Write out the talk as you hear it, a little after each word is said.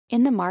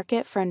In the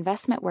market for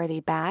investment-worthy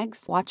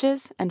bags,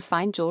 watches, and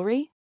fine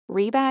jewelry,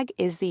 Rebag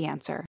is the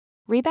answer.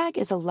 Rebag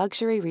is a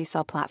luxury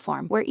resale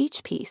platform where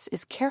each piece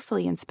is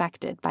carefully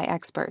inspected by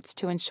experts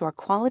to ensure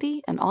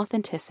quality and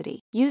authenticity.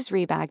 Use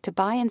Rebag to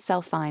buy and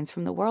sell finds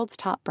from the world's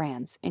top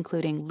brands,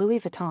 including Louis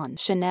Vuitton,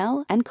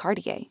 Chanel, and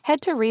Cartier. Head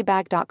to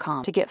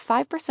Rebag.com to get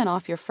 5%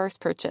 off your first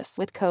purchase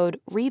with code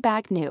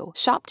REBAGNEW.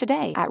 Shop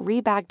today at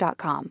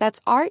Rebag.com.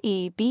 That's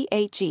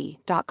REBAG.com.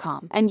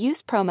 And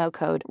use promo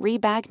code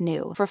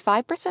REBAGNEW for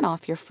 5%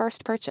 off your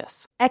first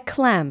purchase.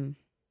 Eclem.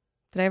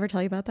 Did I ever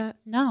tell you about that?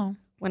 No.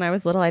 When I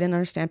was little, I didn't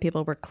understand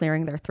people were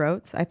clearing their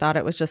throats. I thought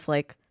it was just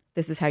like,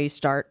 this is how you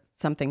start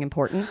something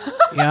important.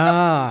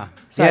 Yeah.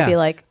 So I'd be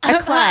like,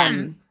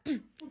 Eclem.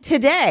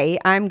 Today,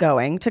 I'm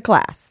going to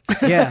class.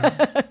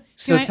 Yeah.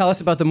 So tell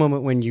us about the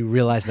moment when you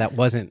realized that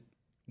wasn't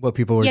what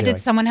people were doing. Did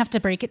someone have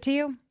to break it to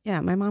you? Yeah,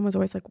 my mom was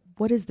always like,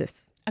 what is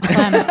this?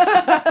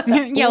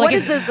 Yeah, what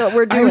is this that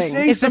we're doing? I'm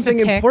saying something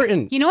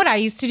important. You know what I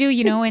used to do?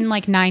 You know, in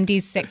like 90s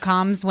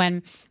sitcoms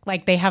when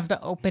like they have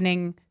the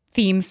opening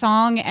theme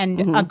song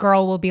and a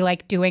girl will be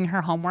like doing her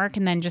homework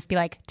and then just be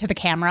like to the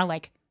camera,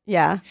 like,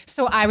 yeah.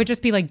 So I would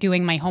just be like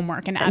doing my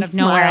homework and out And of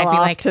nowhere I'd be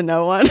like to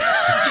no one.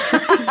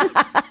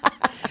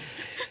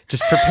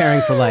 Just preparing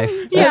for life.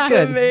 Yeah. That's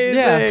good. Amazing.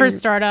 Yeah. for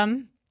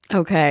stardom.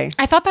 Okay.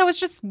 I thought that was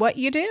just what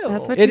you do.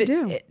 That's what you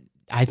do.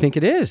 I think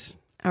it is.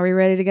 Are we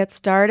ready to get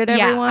started,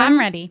 everyone? Yeah, I'm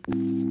ready.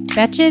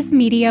 Betches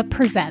Media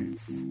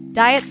presents.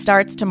 Diet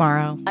starts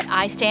tomorrow. But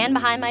I stand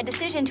behind my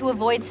decision to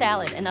avoid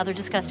salad and other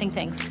disgusting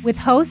things. With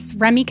hosts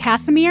Remy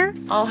Casimir.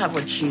 I'll have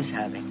what she's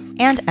having.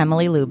 And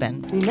Emily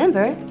Lubin.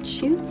 Remember,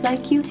 chew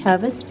like you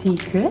have a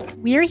secret.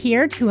 We're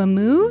here to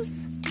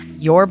amuse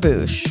your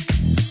boosh.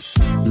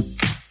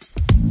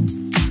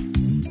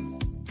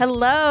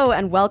 Hello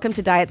and welcome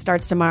to Diet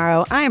Starts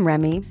Tomorrow. I'm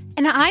Remy.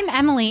 And I'm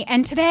Emily,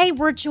 and today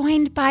we're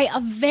joined by a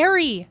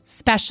very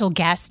special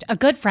guest, a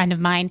good friend of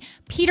mine,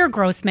 Peter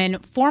Grossman,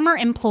 former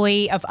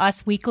employee of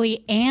Us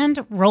Weekly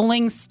and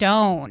Rolling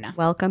Stone.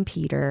 Welcome,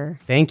 Peter.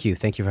 Thank you.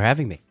 Thank you for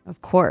having me.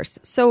 Of course.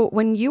 So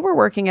when you were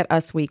working at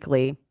Us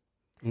Weekly,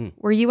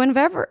 were you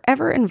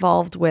ever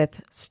involved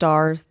with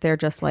stars? They're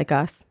just like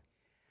us?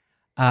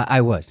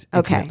 I was,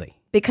 intimately. Okay.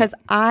 Because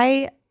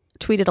I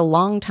tweeted a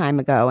long time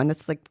ago, and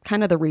that's like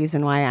kind of the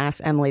reason why I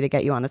asked Emily to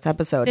get you on this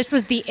episode. This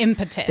was the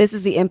impetus. This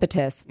is the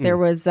impetus. There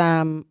was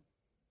a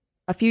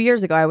few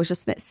years ago, I was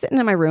just sitting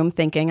in my room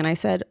thinking, and I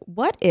said,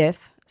 what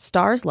if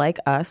Stars Like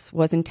Us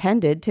was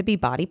intended to be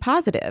body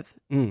positive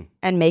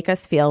and make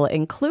us feel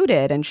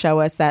included and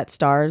show us that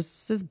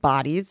stars'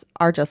 bodies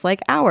are just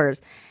like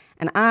ours?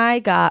 And I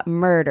got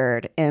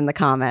murdered in the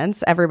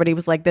comments. Everybody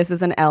was like, this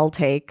is an L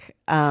take.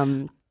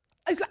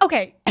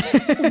 Okay.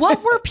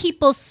 What were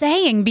people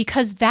saying?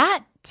 Because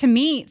that, to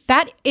me,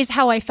 that is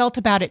how I felt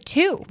about it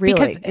too. Really?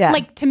 Because, Yeah.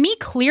 like, to me,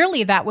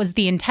 clearly that was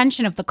the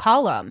intention of the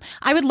column.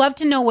 I would love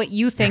to know what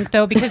you think,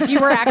 though, because you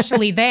were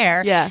actually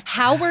there. Yeah.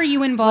 How were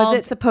you involved? Was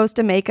it supposed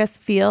to make us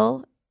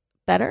feel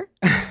better?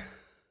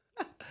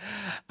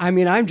 I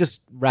mean, I'm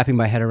just wrapping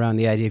my head around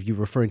the idea of you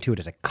referring to it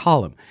as a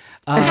column.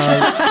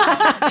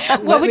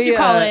 What would you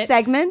call it?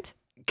 Segment?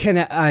 Can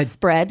I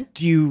Spread?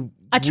 do you?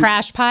 A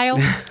trash pile?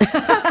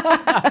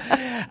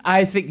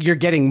 I think you're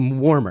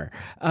getting warmer.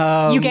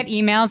 You get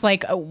emails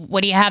like,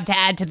 what do you have to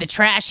add to the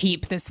trash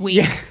heap this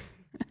week?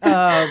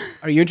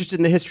 Are you interested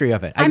in the history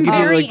of it? I I'm can give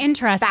you, very like,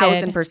 interested.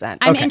 1,000%.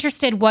 I'm Okay.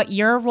 interested what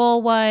your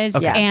role was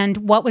Okay. and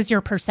what was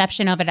your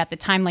perception of it at the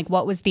time? Like,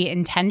 what was the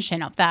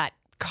intention of that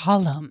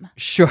column?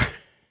 Sure.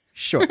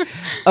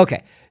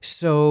 Okay.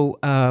 So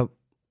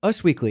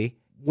Us Weekly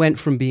went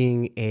from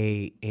being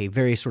a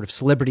very sort of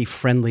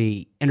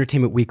celebrity-friendly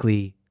Entertainment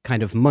Weekly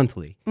kind of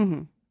monthly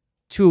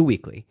to a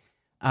weekly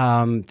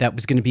that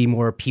was going to be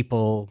more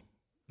People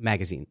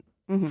magazine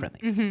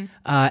friendly.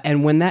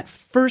 And when that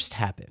first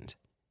happened,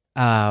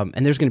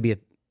 and there's going to be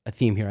a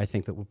theme here I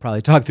think that we'll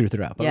probably talk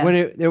throughout. But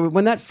Yeah.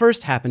 when that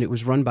first happened, it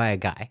was run by a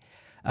guy,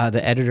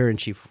 the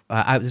editor-in-chief.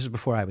 This was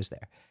before I was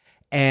there.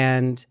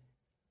 And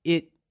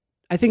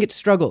I think it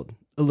struggled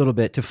a little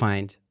bit to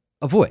find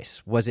a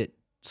voice. Was it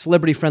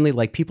celebrity friendly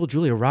like People?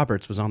 Julia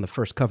Roberts was on the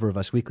first cover of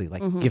Us Weekly,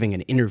 like giving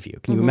an interview.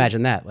 Can you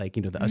imagine that? Like,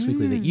 you know, the Us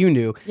Weekly that you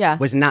knew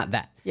was not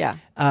that. Yeah.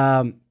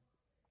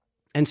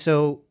 And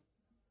so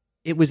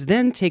it was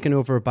then taken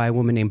over by a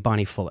woman named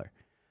Bonnie Fuller,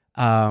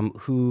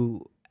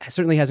 who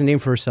certainly has a name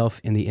for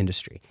herself in the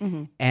industry.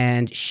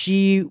 And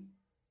she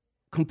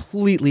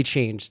completely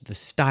changed the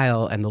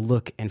style and the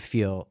look and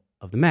feel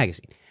of the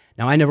magazine.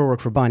 Now, I never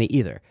worked for Bonnie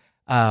either,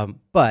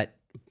 but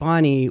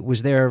Bonnie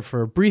was there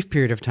for a brief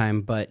period of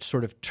time, but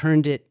sort of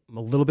turned it a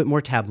little bit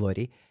more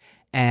tabloidy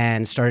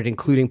and started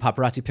including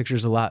paparazzi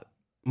pictures a lot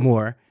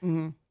more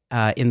in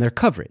their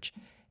coverage.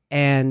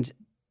 And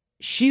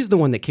she's the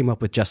one that came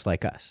up with Just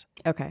Like Us.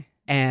 Okay.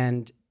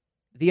 And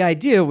the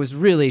idea was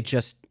really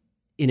just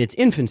in its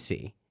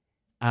infancy,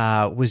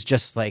 was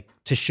just like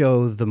to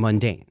show the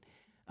mundane.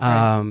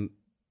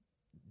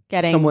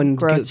 Getting Someone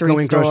grocery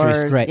going stores.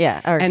 groceries, right. Yeah.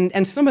 Or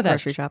And some of that,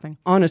 grocery shopping.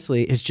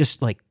 honestly, is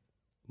just like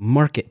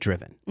market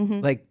driven.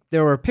 Like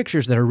there are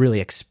pictures that are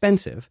really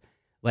expensive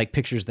like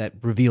pictures that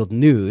revealed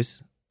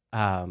news,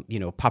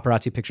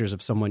 paparazzi pictures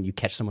of someone, you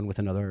catch someone with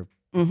another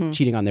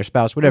cheating on their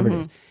spouse, whatever it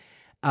is.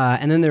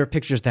 And then there are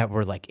pictures that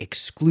were like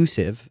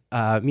exclusive,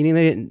 meaning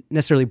they didn't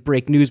necessarily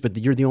break news, but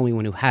you're the only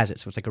one who has it.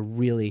 So it's like a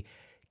really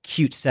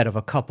cute set of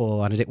a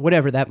couple on a date,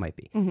 whatever that might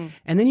be.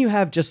 And then you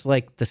have just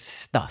like the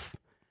stuff.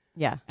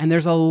 Yeah. And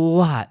there's a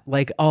lot,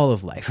 like all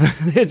of life.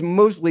 There's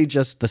mostly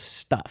just the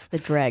stuff. The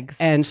dregs.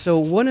 And so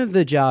one of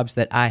the jobs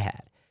that I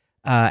had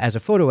as a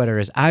photo editor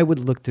is I would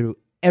look through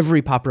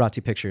every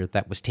paparazzi picture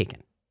that was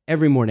taken.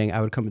 Every morning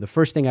I would come, the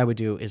first thing I would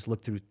do is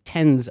look through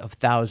tens of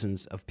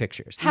thousands of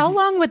pictures. How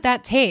long would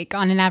that take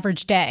on an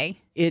average day?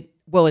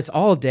 It's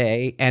all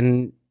day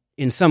and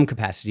in some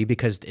capacity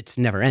because it's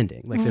never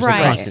ending. Like there's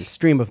Right. a constant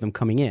stream of them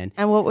coming in.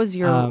 And what was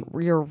your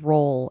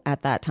role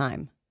at that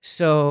time?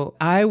 So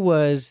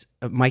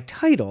my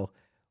title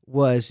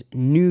was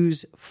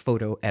news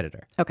photo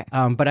editor. Okay.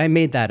 But I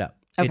made that up.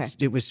 Okay.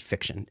 It was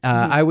fiction.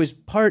 I was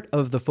part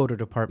of the photo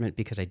department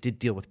because I did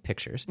deal with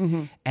pictures.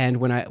 And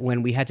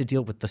when we had to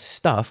deal with the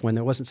stuff, when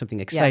there wasn't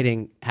something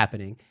exciting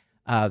happening,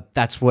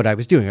 that's what I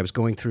was doing. I was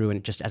going through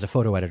and just as a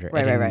photo editor,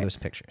 editing those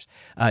pictures.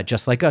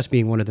 Just Like Us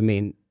being one of the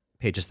main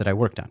pages that I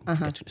worked on. We'll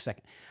get to in a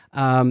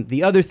second.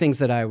 The other things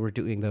that I were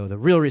doing, though, the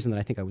real reason that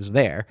I think I was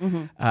there,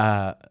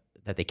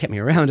 that they kept me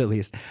around at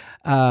least,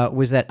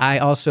 was that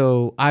I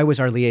was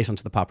our liaison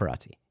to the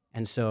paparazzi.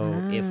 And so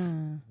if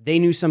they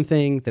knew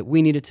something that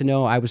we needed to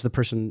know, I was the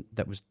person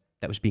that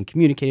was being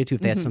communicated to.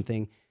 If they had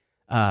something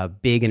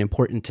big and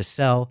important to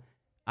sell,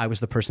 I was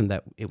the person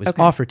that it was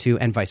offered to,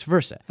 and vice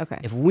versa. Okay.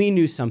 If we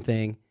knew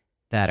something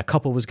that a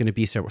couple was going to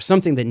be there, or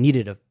something that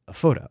needed a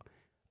photo,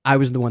 I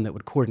was the one that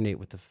would coordinate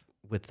with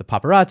the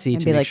paparazzi And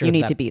to be make like, sure you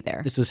need that to be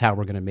there. This is how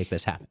we're going to make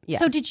this happen. Yeah.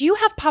 So did you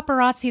have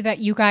paparazzi that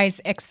you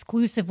guys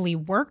exclusively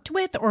worked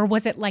with, or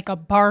was it like a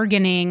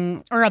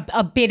bargaining or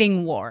a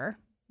bidding war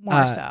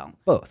more so?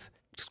 Both.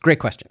 It's a great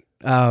question.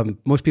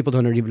 Most people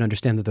don't even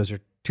understand that those are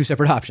two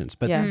separate options,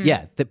 but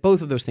that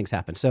both of those things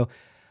happen. So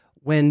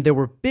when there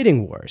were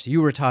bidding wars,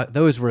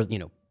 those were,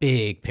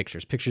 big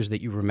pictures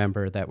that you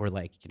remember that were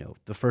like,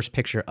 the first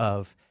picture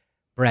of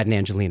Brad and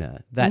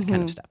Angelina, that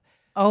kind of stuff.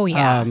 Oh,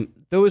 yeah.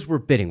 Those were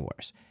bidding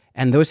wars,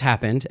 and those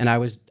happened, and I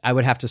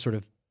would have to sort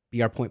of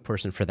be our point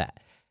person for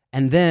that.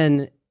 And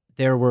then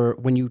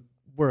when you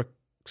work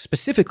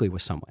specifically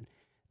with someone,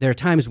 there are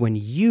times when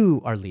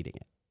you are leading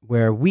it,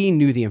 where we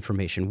knew the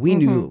information, we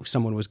knew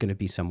someone was going to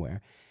be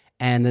somewhere,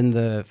 and then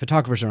the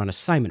photographers are on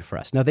assignment for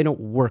us. Now, they don't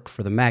work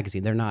for the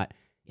magazine. They're not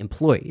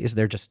employees.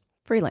 They're just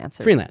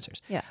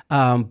Freelancers. Yeah.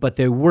 But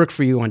they work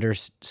for you under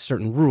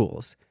certain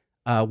rules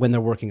when they're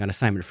working on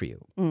assignment for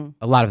you.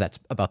 A lot of that's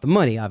about the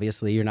money,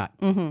 obviously. You're not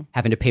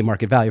having to pay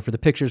market value for the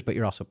pictures, but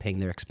you're also paying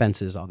their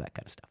expenses, all that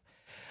kind of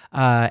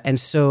stuff. And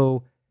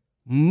so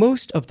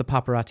most of the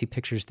paparazzi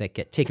pictures that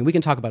get taken, we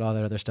can talk about all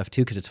that other stuff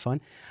too because it's fun.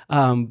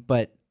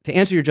 But to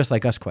answer your Just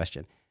Like Us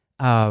question,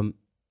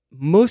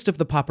 most of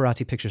the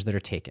paparazzi pictures that are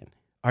taken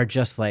are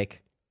just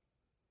like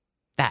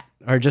that,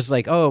 are just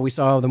like, oh, we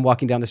saw them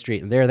walking down the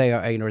street and there they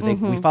are,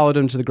 we followed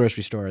them to the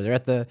grocery store. They're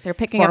at the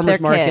picking up farmer's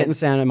their market kids. in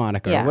Santa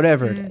Monica or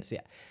whatever it is.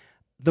 Yeah.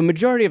 The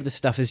majority of the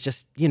stuff is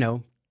just,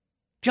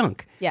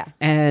 junk. Yeah.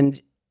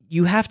 And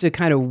you have to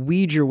kind of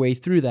weed your way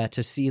through that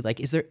to see, like,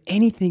 is there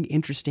anything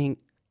interesting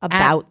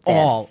About at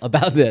all this.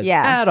 about this?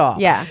 Yeah. At all.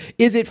 Yeah.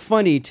 Is it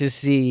funny to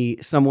see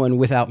someone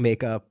without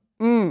makeup?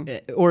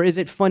 Or is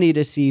it funny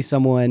to see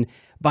someone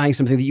buying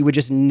something that you would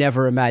just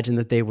never imagine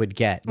that they would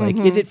get? Like,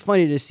 is it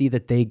funny to see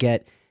that they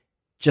get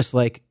just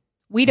like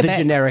the Weetabix.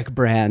 generic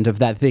brand of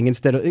that thing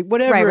instead of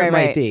whatever it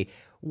might be?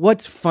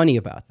 What's funny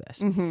about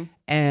this?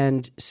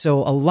 And so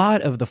a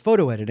lot of the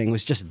photo editing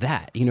was just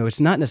that. It's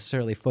not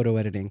necessarily photo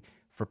editing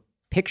for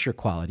picture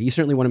quality. You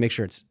certainly want to make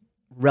sure it's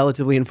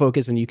relatively in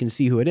focus and you can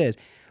see who it is.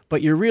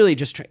 But you're really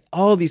just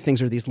all these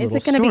things are these little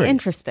Is it going to be stories.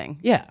 interesting?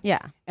 Yeah. Yeah.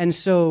 And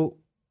so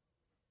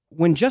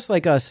when Just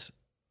Like Us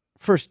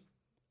first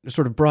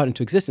sort of brought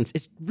into existence,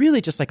 it's really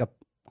just like a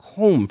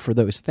home for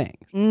those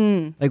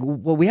things. Like,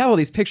 well, we have all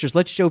these pictures.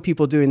 Let's show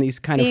people doing these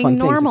kind of Being fun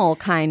things. normal,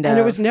 kind of. And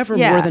it was never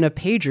more than a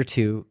page or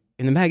two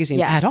in the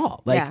magazine at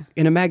all. Like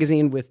in a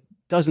magazine with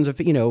dozens of,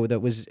 that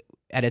was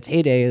at its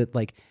heyday,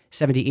 like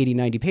 70, 80,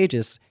 90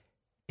 pages,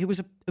 it was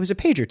a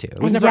page or two.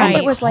 It was never on the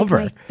it was like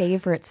cover. my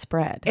favorite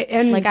spread.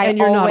 And like I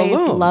you're not always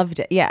alone. loved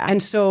it. Yeah.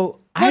 And so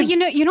Well, you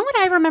know what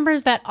I remember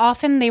is that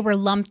often they were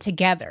lumped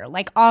together.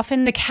 Like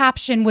often the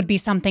caption would be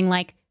something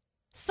like,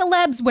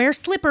 celebs wear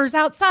slippers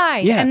outside.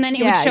 Yeah. And then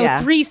it would show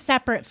 3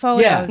 separate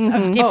photos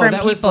of different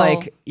that people. was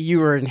like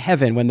you were in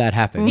heaven when that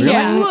happened. You're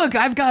Yeah. like, look,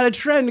 I've got a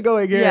trend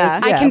going here. Yeah.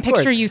 It's- I can of course.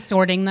 picture you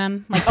sorting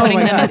them, like Oh putting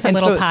my them God. into And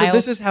little so piles.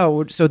 this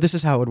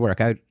is how it would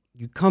work.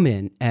 You come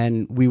in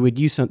and we would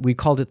use we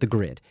called it the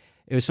grid.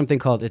 It was something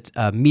called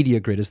Media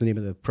Grid is the name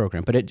of the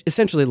program, but it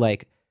essentially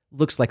like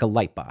looks like a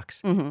light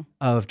box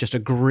of just a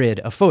grid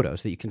of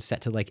photos that you can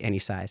set to like any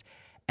size.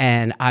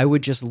 And I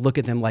would just look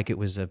at them like it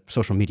was a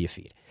social media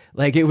feed.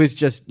 Like it was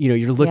just,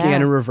 you're looking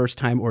at a reverse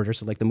time order.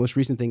 So like the most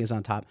recent thing is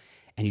on top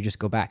and you just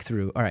go back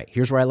through, all right,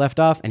 here's where I left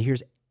off and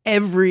here's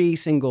every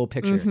single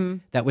picture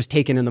that was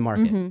taken in the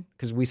market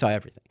because we saw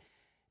everything.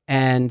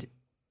 And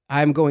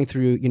I'm going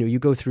through, you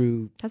go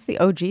through. That's the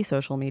OG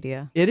social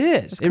media. It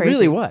is. It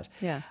really was.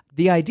 Yeah.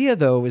 The idea,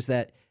 though, is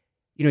that,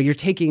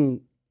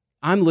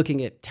 I'm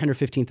looking at 10 or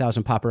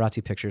 15,000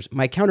 paparazzi pictures.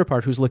 My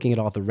counterpart, who's looking at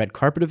all the red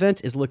carpet events,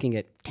 is looking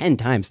at 10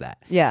 times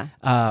that. Yeah.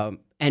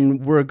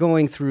 And we're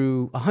going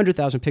through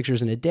 100,000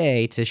 pictures in a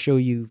day to show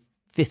you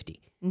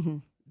 50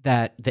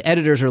 that the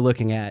editors are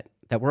looking at,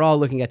 that we're all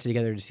looking at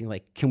together to see,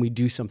 like, can we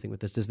do something with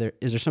this? Is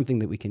there something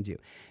that we can do?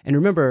 And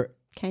remember,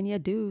 can you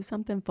do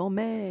something for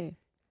me?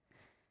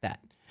 That.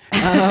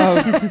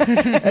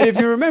 And if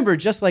you remember,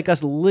 Just Like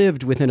Us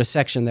lived within a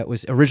section that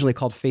was originally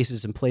called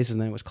Faces and Places,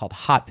 and then it was called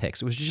Hot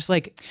Pics. It was just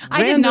like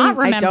I did not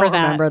remember I don't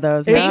that. remember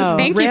those.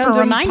 Thank you for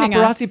reminding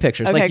us. Paparazzi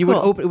pictures. Okay, like you would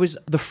cool. open. It was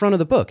the front of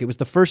the book. It was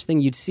the first thing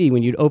you'd see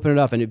when you'd open it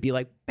up, and it'd be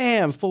like,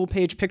 bam, full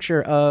page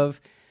picture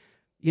of,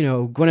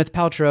 Gwyneth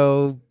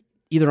Paltrow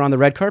either on the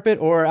red carpet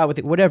or out with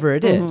it, whatever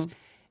it is.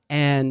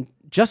 And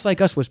Just Like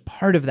Us was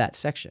part of that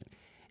section.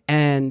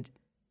 And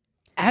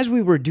as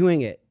we were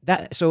doing it,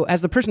 so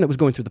as the person that was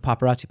going through the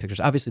paparazzi pictures,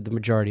 obviously the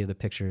majority of the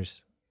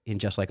pictures in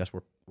Just Like Us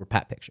were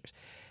Pat pictures.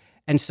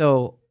 And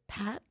so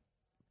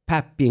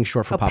Pap being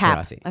short for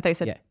paparazzi. Pap. I thought you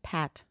said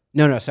Pat.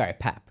 No, sorry,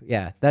 Pap.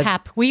 Yeah. That's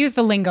Pap. We use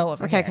the lingo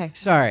over here. Okay.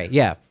 Sorry,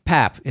 yeah.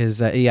 Pap is,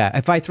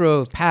 if I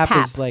throw Pap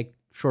is like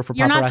short for paparazzi.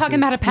 You're not talking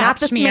about a pap Not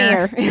the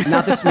smear. smear.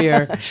 Not the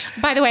smear.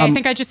 By the way, I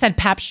think I just said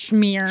pap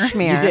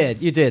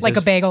schmear. You did. Like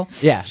a bagel.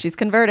 Yeah. She's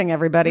converting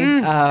everybody.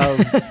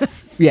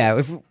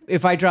 Yeah,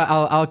 if I draw,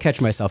 I'll catch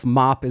myself.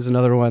 Mop is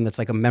another one that's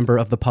like a member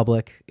of the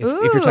public. If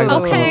you're talking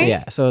about okay.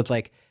 yeah. So it's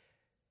like,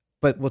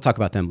 but we'll talk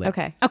about them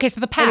later. Okay,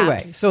 so the paps. Anyway,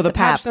 so the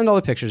paps paps. send all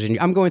the pictures, and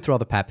I'm going through all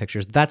the pap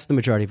pictures. That's the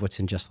majority of what's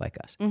in Just Like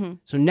Us.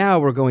 So now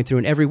we're going through,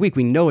 and every week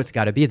we know it's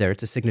got to be there.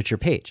 It's a signature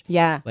page.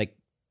 Yeah. Like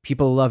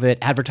people love it.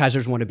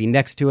 Advertisers want to be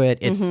next to it.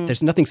 It's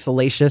there's nothing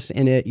salacious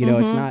in it.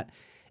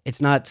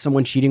 It's not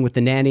someone cheating with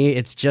the nanny.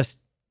 It's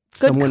just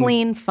Good,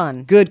 clean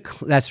fun.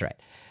 That's right.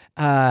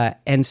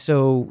 And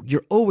so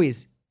you're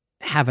always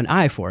have an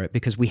eye for it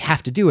because we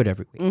have to do it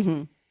every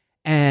week.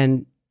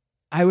 And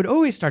I would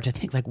always start to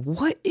think, like,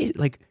 why?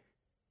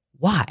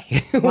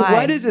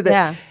 What is it that?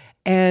 Yeah.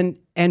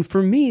 And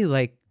for me,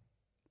 like,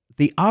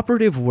 the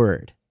operative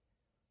word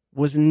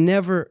was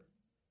never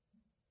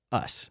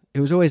us. It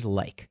was always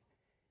like.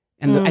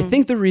 And I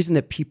think the reason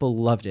that people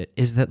loved it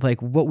is that,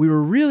 like, what we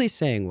were really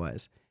saying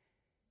was,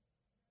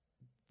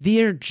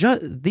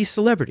 these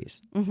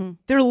celebrities,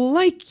 they're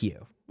like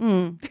you.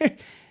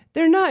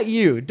 They're not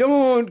you.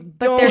 Don't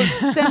they're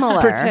similar.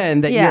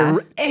 pretend that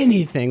you're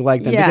anything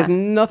like them because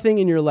nothing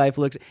in your life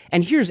looks.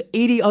 And here's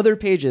 80 other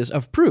pages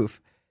of proof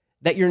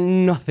that you're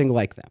nothing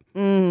like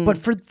them. But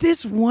for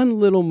this one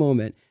little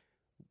moment,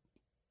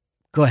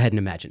 go ahead and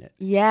imagine it.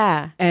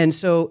 Yeah. And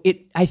so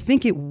I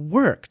think it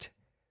worked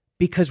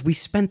because we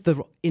spent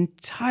the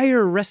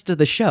entire rest of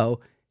the show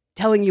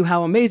telling you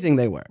how amazing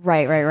they were.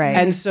 Right.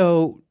 And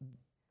so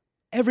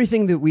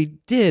everything that we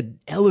did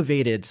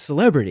elevated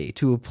celebrity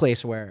to a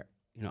place where,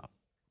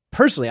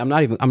 personally, I'm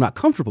not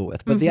comfortable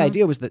with. But the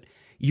idea was that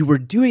you were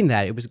doing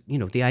that. It was,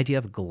 the idea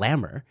of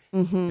glamour. I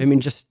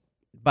mean, just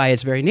by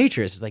its very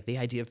nature, is like the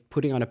idea of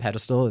putting on a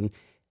pedestal, and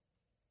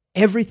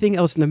everything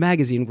else in the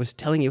magazine was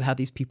telling you how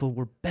these people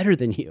were better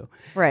than you.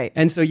 Right.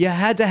 And so you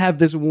had to have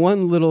this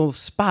one little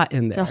spot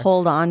in there To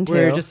hold on to.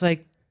 where you're just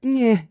like,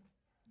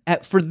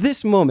 for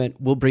this moment,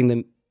 we'll bring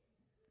them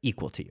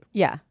equal to you.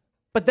 Yeah.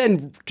 But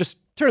then just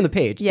turn the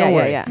page. Yeah, Don't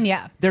worry.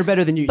 Yeah. They're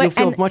better than you. But- You'll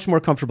feel and- much more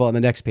comfortable on the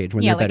next page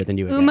when they're better than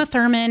you. Uma again.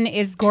 Thurman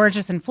is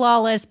gorgeous and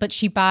flawless, but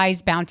she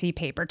buys Bounty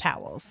paper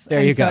towels. There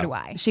and you so go. do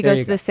I. She There goes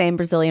you to the same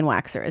Brazilian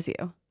waxer as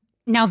you.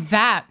 Now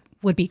that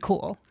would be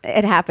cool.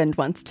 It happened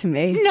once to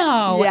me.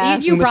 No,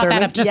 Yes. you Uma brought that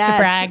Thurman? up just to Yes,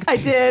 brag. I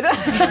did.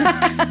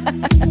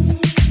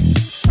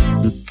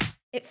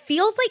 It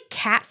feels like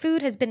cat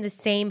food has been the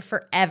same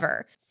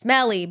forever.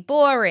 Smelly,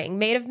 boring,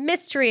 made of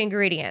mystery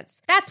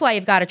ingredients. That's why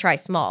you've got to try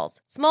Smalls.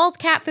 Smalls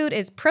cat food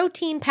is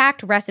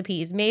protein-packed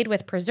recipes made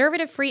with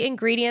preservative-free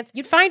ingredients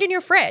you'd find in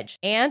your fridge.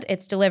 And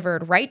it's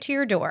delivered right to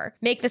your door.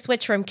 Make the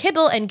switch from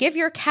kibble and give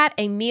your cat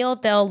a meal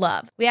they'll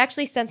love. We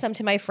actually sent some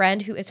to my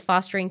friend who is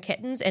fostering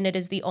kittens, and it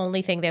is the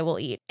only thing they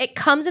will eat. It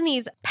comes in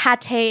these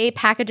pate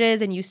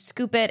packages, and you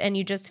scoop it, and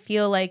you just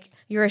feel like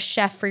you're a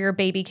chef for your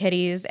baby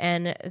kitties,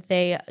 and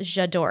they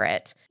j'adore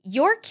it.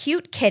 Your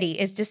cute kitty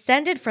is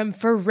descended from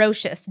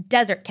ferocious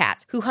desert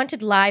cats who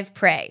hunted live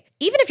prey.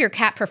 Even if your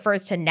cat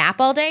prefers to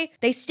nap all day,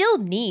 they still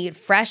need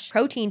fresh,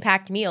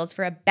 protein-packed meals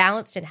for a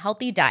balanced and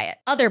healthy diet.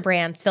 Other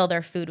brands fill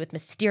their food with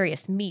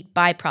mysterious meat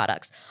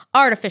byproducts,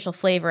 artificial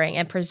flavoring,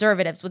 and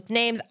preservatives with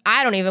names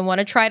I don't even want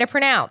to try to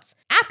pronounce.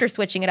 After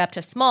switching it up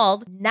to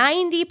Smalls,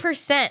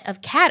 90%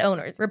 of cat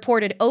owners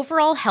reported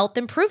overall health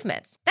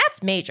improvements.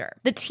 That's major.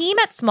 The team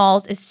at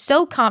Smalls is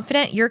so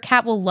confident your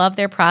cat will love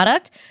their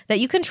product that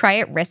you can try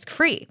it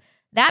risk-free.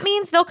 That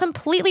means they'll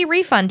completely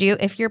refund you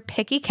if your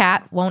picky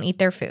cat won't eat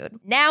their food.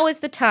 Now is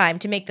the time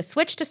to make the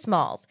switch to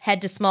Smalls.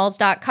 Head to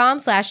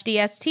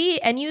smalls.com/DST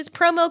and use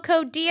promo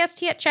code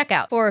DST at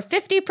checkout for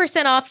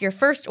 50% off your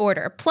first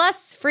order,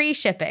 plus free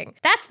shipping.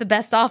 That's the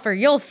best offer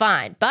you'll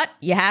find, but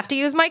you have to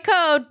use my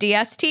code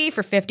DST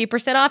for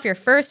 50% off your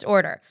first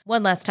order.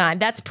 One last time,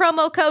 that's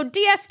promo code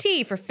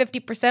DST for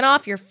 50%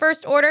 off your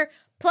first order,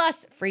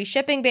 plus free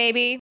shipping,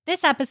 baby.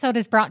 This episode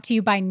is brought to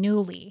you by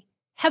Nuuly.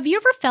 Have you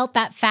ever felt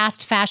that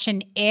fast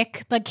fashion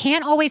ick, but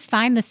can't always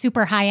find the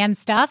super high-end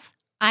stuff?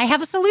 I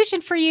have a solution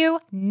for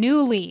you,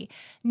 Nuuly.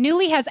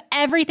 Nuuly has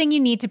everything you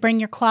need to bring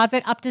your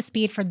closet up to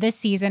speed for this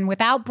season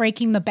without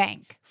breaking the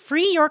bank.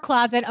 Free your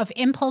closet of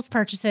impulse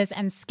purchases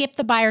and skip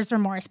the buyer's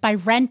remorse by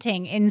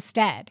renting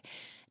instead.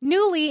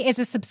 Nuuly is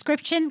a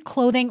subscription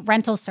clothing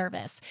rental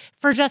service.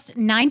 For just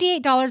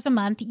 $98 a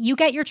month, you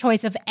get your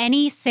choice of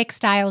any 6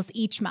 styles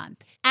each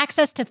month.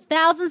 Access to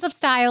thousands of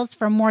styles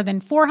from more than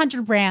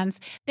 400 brands.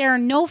 There are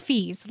no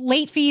fees,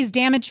 late fees,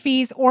 damage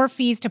fees, or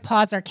fees to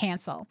pause or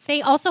cancel.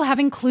 They also have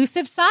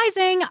inclusive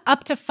sizing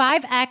up to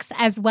 5X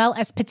as well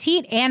as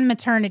petite and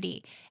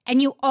maternity.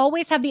 And you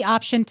always have the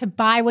option to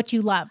buy what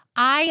you love.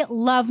 I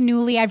love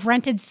Nuuly. I've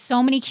rented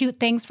so many cute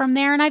things from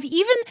there, and I've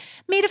even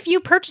made a few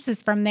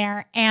purchases from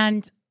there,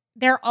 and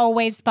they're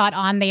always spot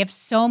on. They have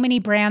so many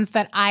brands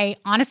that I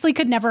honestly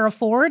could never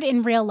afford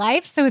in real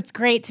life, so it's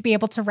great to be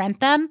able to rent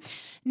them.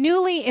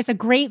 Nuuly is a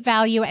great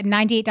value at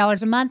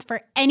 $98 a month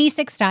for any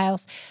 6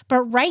 styles,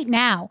 but right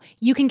now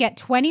you can get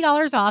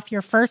 $20 off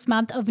your first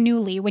month of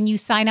Nuuly when you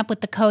sign up with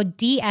the code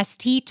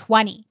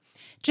DST20.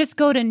 Just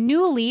go to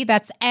Nuuly,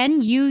 that's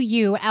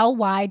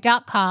NUULY.com,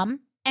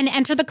 and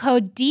enter the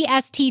code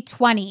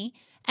DST20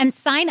 and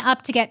sign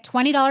up to get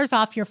 $20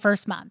 off your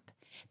first month.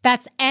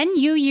 That's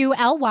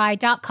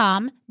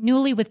NUULY.com,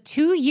 Nuuly with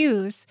 2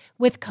 U's,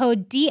 with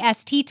code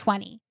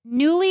DST20.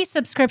 Nuuly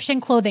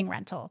subscription clothing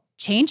rental.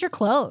 Change your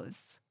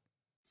clothes.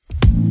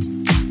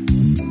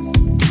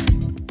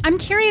 I'm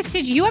curious,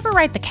 did you ever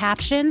write the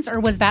captions,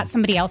 or was that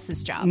somebody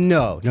else's job?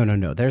 No.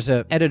 There's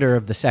an editor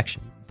of the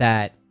section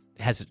that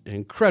has an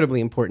incredibly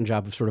important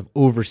job of sort of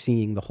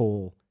overseeing the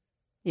whole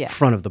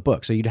front of the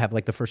book. So you'd have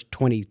like the first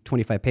 20,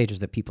 25 pages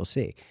that people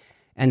see.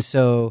 And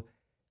so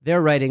they're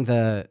writing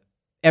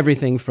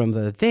everything from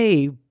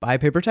they buy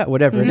paper towel,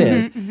 whatever it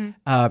is.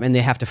 And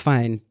they have to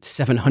find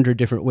 700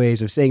 different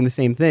ways of saying the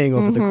same thing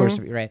over the course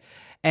of it, right?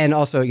 And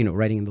also,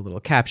 writing in the little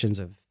captions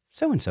of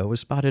so-and-so was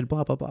spotted,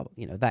 blah, blah, blah,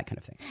 that kind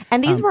of thing.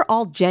 And these were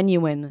all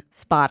genuine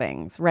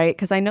spottings, right?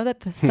 Because I know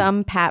that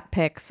some pat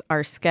picks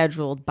are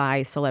scheduled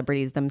by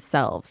celebrities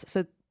themselves.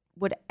 So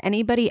would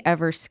anybody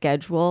ever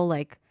schedule,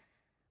 like,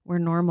 we're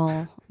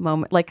normal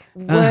moment? Like,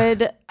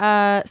 would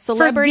a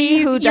celebrity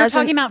who doesn't... You're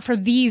talking about for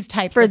these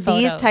types of photos. For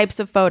these types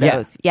of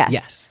photos, yes.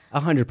 Yes,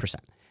 100%.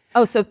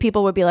 Oh, so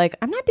people would be like,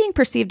 I'm not being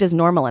perceived as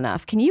normal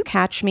enough. Can you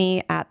catch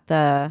me at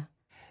the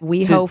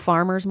WeHo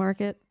Farmers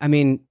Market? I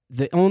mean,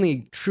 the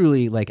only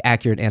truly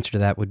accurate answer to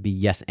that would be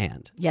yes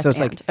and. Yes, so it's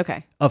and.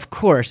 Okay. Of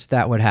course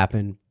that would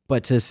happen,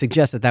 but to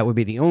suggest that would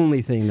be the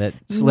only thing that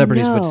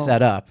celebrities would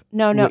set up.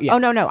 No. Oh,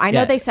 no. I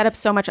know they set up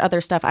so much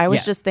other stuff. I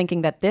was just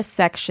thinking that this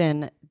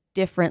section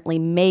differently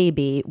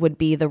maybe would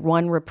be the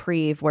one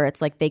reprieve where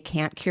it's like they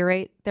can't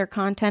curate their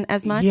content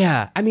as much.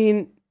 Yeah. I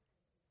mean,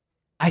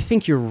 I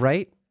think you're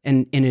right.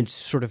 And in its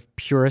sort of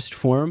purest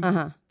form,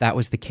 that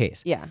was the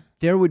case. Yeah.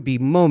 There would be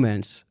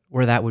moments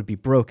where that would be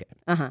broken,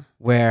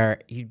 where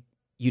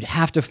you'd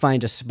have to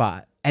find a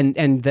spot,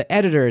 and the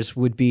editors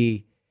would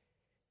be.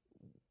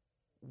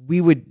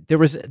 There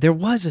was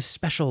a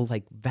special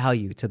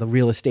value to the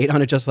real estate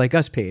on a Just Like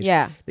Us page,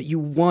 that you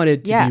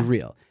wanted to be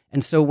real,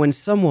 and so when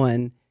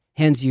someone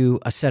hands you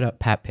a setup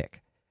pat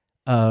pic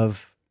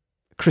of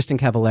Kristen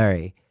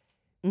Cavallari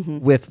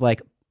with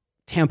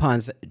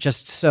tampons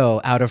just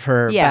so out of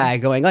her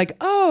bag, going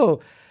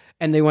oh.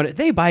 And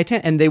they buy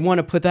and they want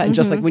to put that in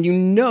just when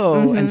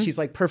and she's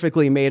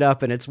perfectly made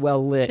up and it's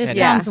well lit. This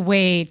sounds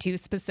way too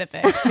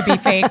specific to be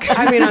fake.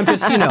 I mean, I'm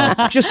just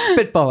just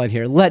spitballing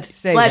here. Let's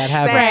say that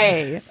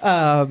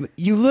happened.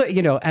 You look,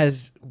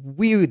 as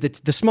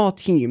the small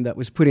team that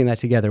was putting that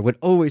together would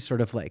always sort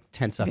of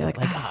tense up,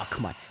 oh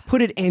come on,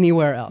 put it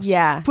anywhere else.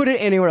 Yeah, put it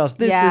anywhere else.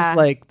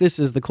 This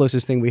is the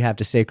closest thing we have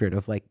to sacred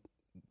of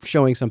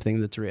showing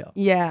something that's real.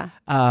 Yeah.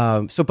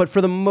 But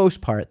for the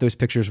most part, those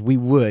pictures, we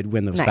would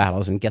win those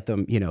battles and get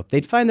them,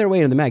 they'd find their way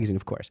into the magazine,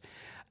 of course.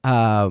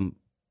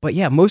 But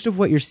yeah, most of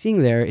what you're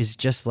seeing there is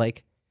just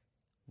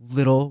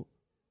little,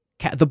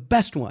 the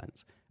best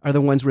ones are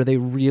the ones where they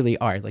really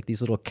are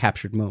these little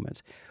captured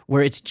moments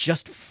where it's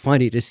just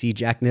funny to see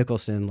Jack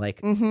Nicholson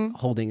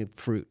holding a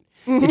fruit.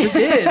 It just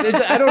is.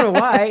 I don't know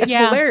why. It's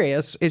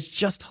hilarious. It's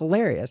just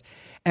hilarious.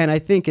 And I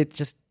think it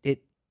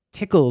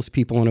tickles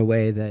people in a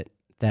way that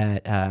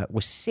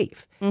was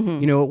safe.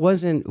 It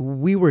wasn't,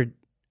 we were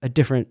a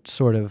different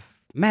sort of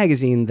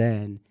magazine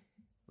than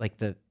I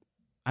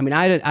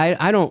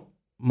don't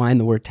mind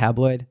the word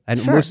tabloid.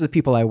 And most of the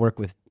people I work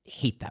with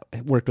hate that.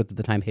 I worked with at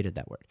the time hated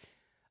that word.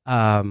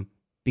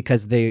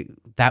 because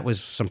that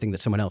was something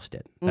that someone else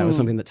did. That was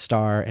something that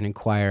Star and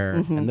Inquirer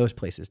and those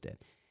places did.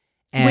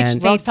 And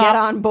Which they thought get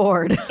on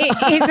board. Is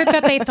it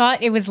that they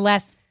thought it was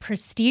less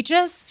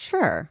prestigious?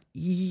 Sure.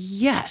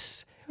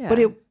 yes, Yeah. but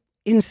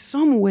in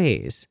some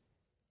ways,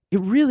 it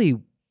really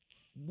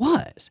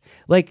was.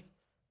 Like,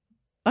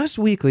 Us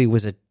Weekly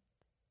was an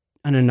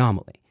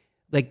anomaly.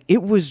 Like,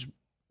 it was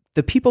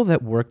the people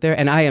that worked there,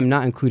 and I am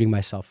not including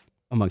myself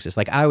amongst this.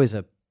 Like, I was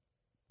a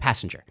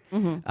passenger.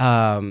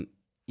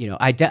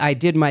 I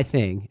did my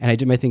thing, and I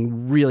did my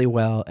thing really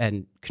well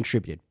and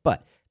contributed.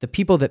 But the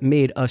people that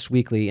made Us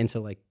Weekly into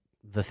like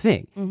the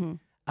thing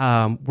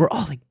were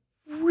all like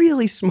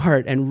really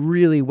smart and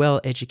really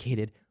well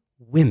educated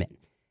women.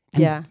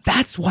 And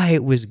that's why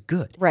it was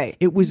good. Right.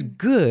 It was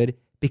good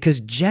because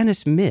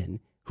Janice Min,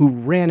 who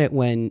ran it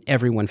when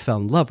everyone fell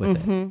in love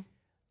with it,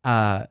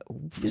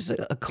 was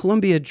a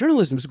Columbia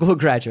Journalism School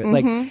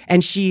graduate.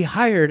 And she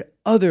hired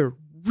other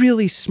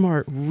really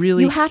smart,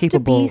 really You have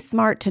capable. to be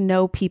smart to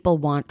know people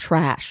want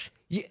trash.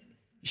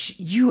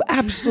 You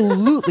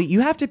absolutely,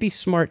 you have to be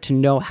smart to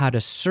know how to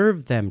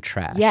serve them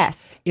trash.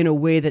 Yes. In a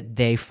way that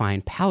they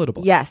find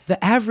palatable. Yes.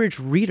 The average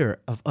reader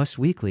of Us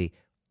Weekly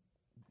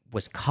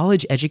was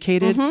college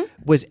educated,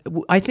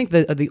 I think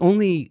the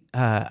only,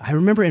 I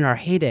remember in our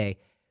heyday,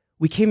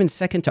 we came in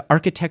second to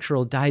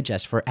Architectural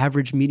Digest for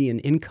average median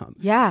income.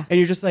 Yeah. And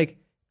you're just like,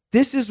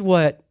 this is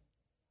what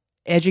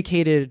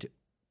educated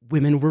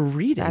women were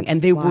reading. That's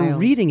and they were wild.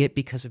 reading it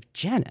because of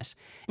Janice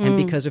and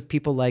because of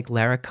people like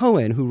Lara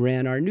Cohen, who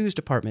ran our news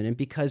department, and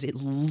because it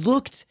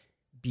looked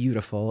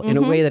beautiful in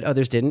a way that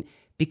others didn't,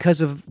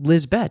 because of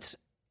Liz Betts,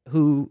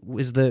 who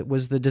was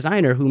the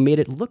designer who made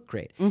it look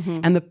great.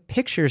 And the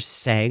pictures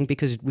sang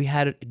because we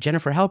had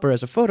Jennifer Halper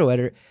as a photo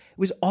editor. It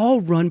was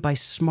all run by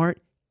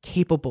smart,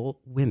 capable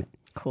women.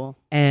 Cool.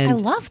 And I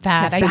love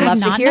that. I I'd did love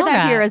not to hear know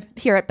that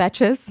here at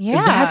Betches.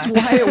 Yeah. that's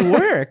why it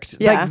worked.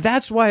 Yeah. Like,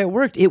 that's why it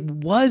worked. It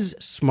was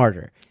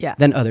smarter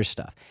than other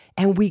stuff.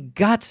 And we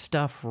got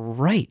stuff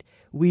right.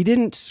 We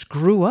didn't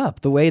screw up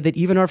the way that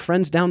even our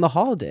friends down the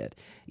hall did,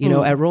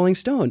 at Rolling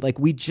Stone. Like,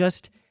 we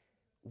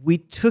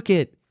took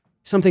it,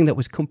 something that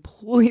was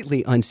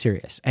completely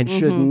unserious and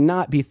should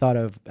not be thought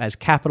of as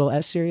capital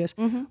S serious.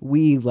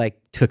 We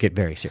took it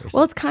very seriously.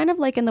 Well, it's kind of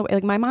like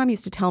my mom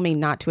used to tell me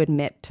not to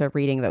admit to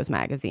reading those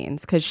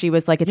magazines because she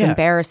was like, it's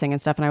embarrassing and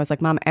stuff. And I was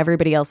like, Mom,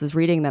 everybody else is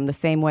reading them the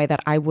same way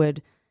that I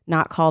would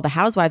not call The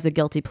Housewives a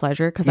guilty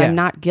pleasure because I'm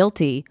not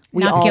guilty.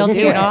 We Not all guilty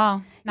do at it.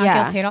 all. Not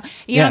Yeah. guilty at all.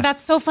 You know,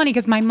 that's so funny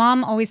because my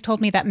mom always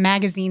told me that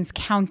magazines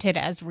counted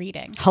as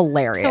reading.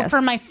 Hilarious. So for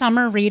my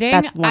summer reading,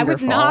 That's I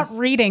was wonderful. not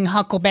reading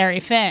Huckleberry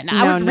Finn.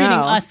 I No, was reading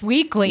no. Us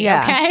Weekly,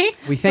 Yeah. okay?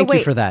 we thank you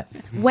wait. for that.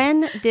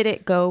 When did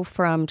it go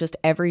from just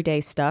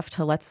everyday stuff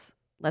to let's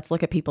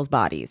look at people's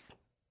bodies?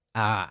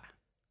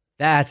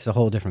 That's a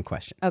whole different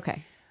question.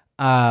 Okay.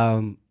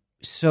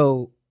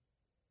 So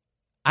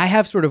I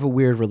have sort of a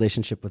weird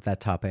relationship with that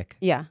topic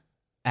Yeah.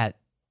 at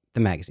the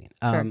magazine.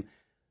 Sure. The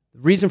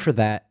reason for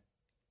that,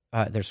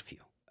 there's a few.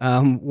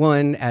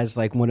 One, as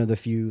one of the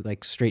few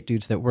straight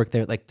dudes that work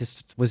there,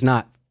 this was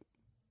not,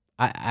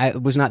 I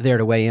was not there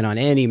to weigh in on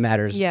any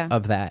matters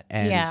of that,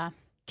 and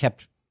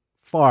kept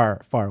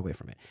far, far away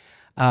from it.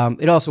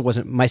 It also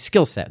wasn't my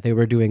skill set. They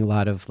were doing a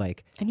lot of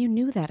And you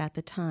knew that at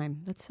the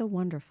time. That's so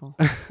wonderful.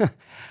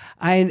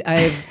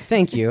 I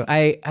thank you.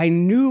 I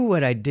knew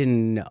what I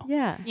didn't know.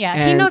 Yeah. Yeah,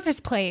 he And- knows his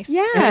place.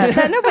 Yeah.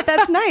 But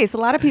that's nice. A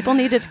lot of people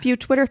need a few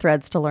Twitter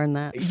threads to learn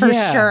that. For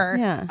Yeah. sure.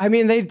 Yeah. I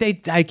mean,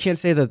 I can't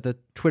say that the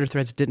Twitter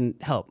threads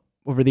didn't help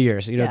over the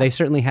years. They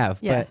certainly have.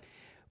 Yeah.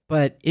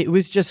 But it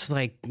was just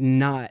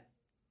not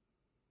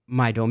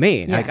my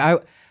domain. Yeah.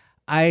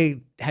 I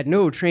had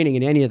no training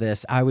in any of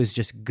this. I was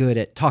just good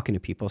at talking to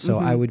people. So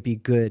I would be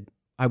good.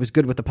 I was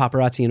good with the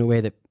paparazzi in a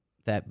way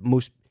that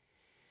most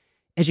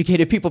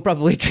educated people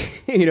probably,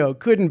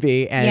 couldn't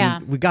be.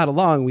 And we got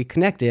along, we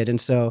connected. And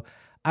so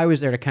I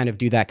was there to kind of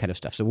do that kind of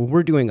stuff. So when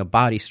we're doing a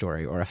body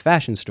story or a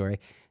fashion story,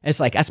 it's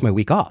that's my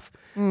week off.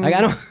 I'm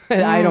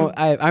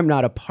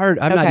not a part,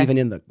 I'm not even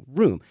in the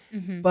room,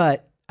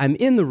 but I'm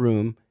in the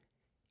room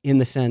in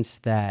the sense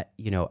that,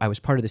 I was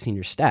part of the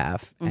senior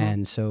staff.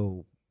 And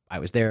so I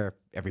was there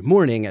every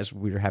morning as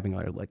we were having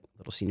our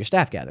little senior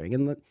staff gathering.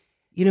 And,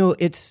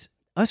 it's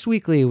Us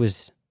Weekly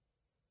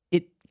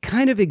it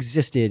kind of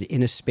existed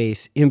in a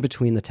space in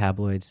between the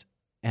tabloids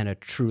and a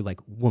true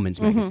woman's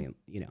magazine,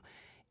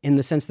 in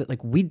the sense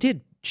that we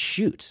did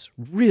shoots,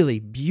 really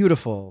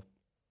beautiful,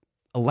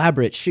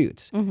 elaborate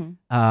shoots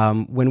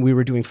when we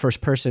were doing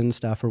first person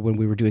stuff or when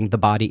we were doing the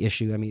body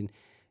issue. I mean,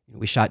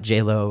 we shot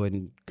J-Lo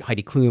and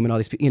Heidi Klum and all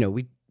these people,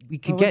 we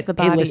could What was get the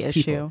body A-list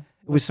issue? people.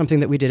 It was something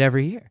that we did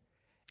every year.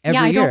 I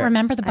Every don't year.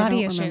 remember the I body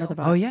don't issue. remember the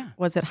body. Oh, yeah.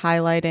 Was it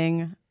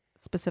highlighting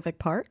specific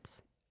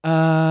parts?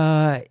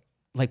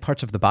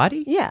 Parts of the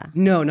body? Yeah.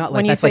 No, not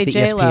When you that's say the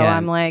J-Lo, ESPN.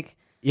 I'm like,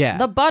 yeah.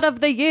 the butt of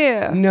the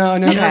year. No.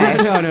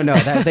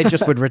 They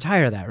just would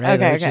retire that, right?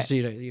 Okay, It's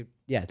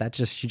just, that's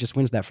just, she just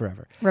wins that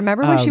forever.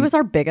 Remember when she was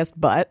our biggest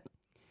butt?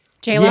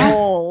 J-Lo?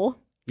 Oh.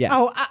 Yeah.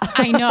 Oh,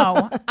 I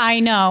know. I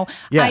know.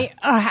 Yeah.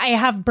 I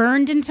have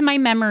burned into my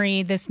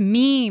memory this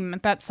meme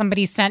that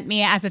somebody sent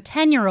me as a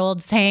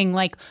 10-year-old saying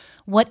like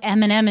what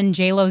Eminem and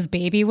J-Lo's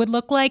baby would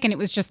look like. And it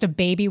was just a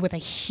baby with a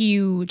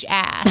huge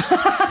ass.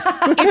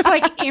 It's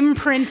like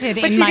imprinted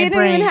in my brain. But she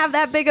didn't even have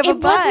that big of a butt.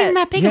 It wasn't even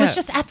that big. It was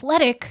just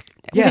athletic.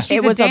 Yeah. Because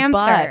she's It was a a dancer.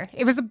 butt.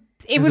 It was a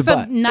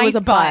butt. nice It was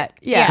a butt.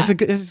 Yeah.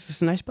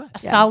 It's a nice butt. A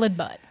solid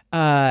butt.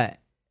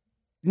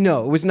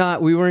 No, it was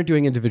not. We weren't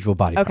doing individual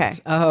body Okay.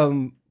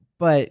 parts.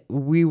 But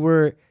we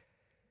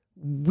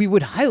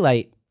would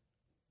highlight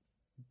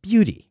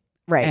beauty.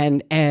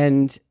 Right.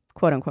 And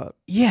Quote unquote.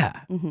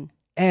 yeah. Mm-hmm.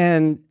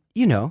 And,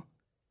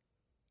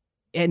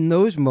 in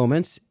those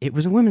moments, it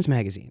was a women's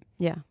magazine.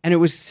 Yeah. And it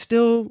was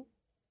still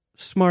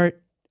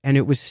smart, and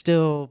it was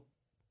still,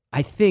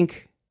 I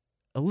think,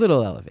 a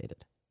little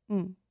elevated.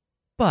 Mm.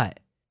 But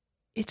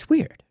it's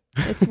weird.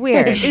 It's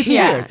weird. It's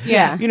yeah.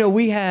 weird. Yeah.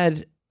 We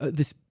had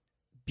this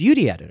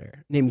beauty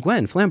editor named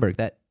Gwen Flamberg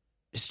that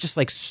is just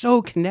like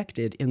so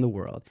connected in the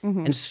world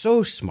and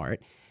so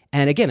smart.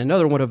 And again,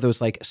 another one of those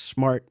like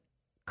smart,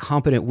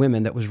 competent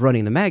women that was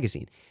running the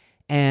magazine.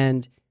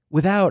 And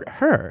without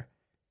her,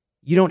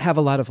 you don't have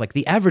a lot of like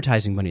the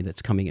advertising money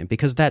that's coming in,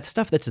 because that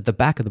stuff that's at the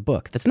back of the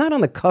book, that's not on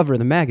the cover of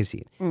the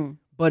magazine,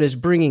 but is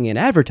bringing in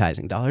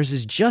advertising dollars,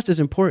 is just as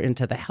important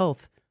to the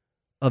health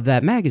of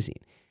that magazine.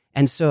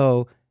 And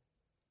so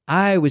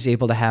I was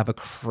able to have a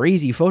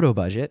crazy photo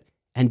budget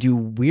and do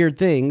weird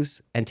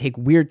things and take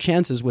weird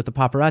chances with the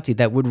paparazzi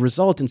that would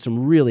result in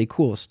some really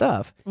cool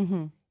stuff,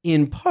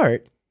 in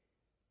part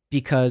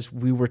because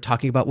we were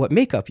talking about what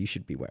makeup you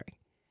should be wearing.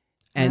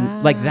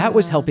 And like that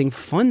was helping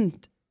fund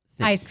things.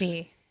 I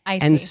see.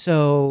 And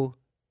so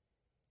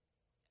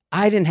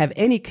I didn't have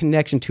any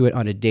connection to it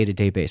on a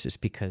day-to-day basis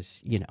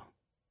because,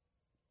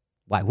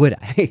 why would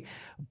I?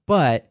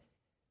 But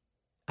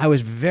I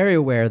was very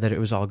aware that it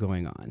was all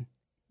going on.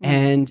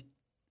 And,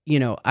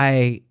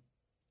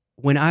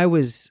 when I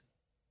was,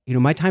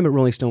 my time at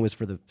Rolling Stone was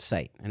for the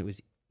site, and it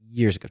was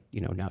years ago,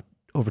 now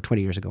over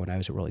 20 years ago when I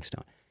was at Rolling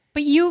Stone.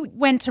 But you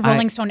went to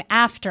Rolling Stone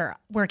after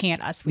working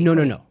at Us Weekly.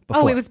 No.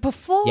 Before. Oh, it was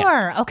before.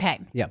 Yeah. Okay.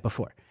 Yeah,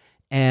 before.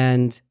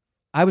 And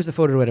I was the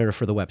photo editor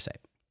for the website.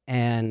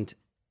 And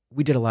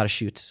we did a lot of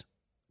shoots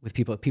with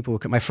people. People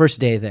would come. My first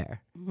day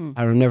there,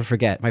 I will never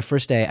forget. My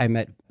first day, I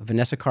met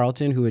Vanessa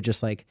Carlton, who had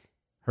just like,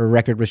 her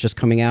record was just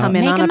coming out.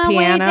 Coming on a my way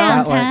piano.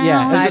 downtown.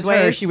 Yeah, it was just her.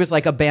 Sideways. She was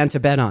like a band to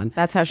bet on.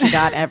 That's how she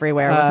got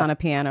everywhere, was on a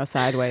piano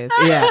sideways.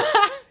 Yeah.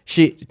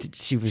 She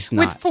was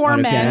not With four on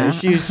a men. piano.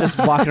 She was just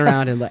walking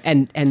around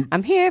and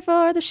I'm here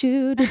for the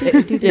shoe.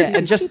 yeah,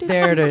 and just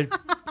there to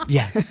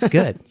it's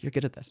good. You're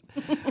good at this.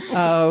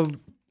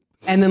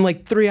 And then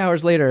like 3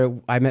 hours later,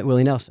 I met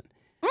Willie Nelson.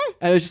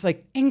 And it was just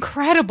like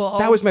Incredible.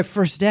 that was my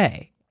first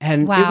day,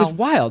 and Wow. it was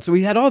wild. So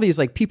we had all these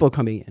like people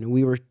coming in, and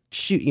we were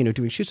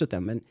doing shoots with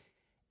them,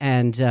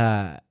 and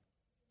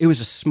it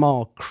was a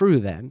small crew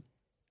then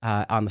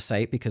on the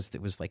site because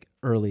it was like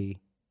early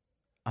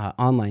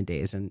online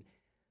days, and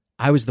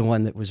I was the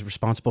one that was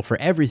responsible for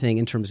everything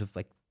in terms of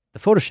like the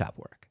Photoshop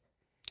work.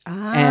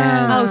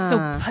 And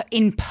so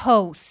in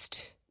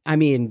post. I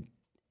mean,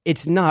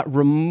 it's not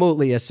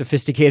remotely as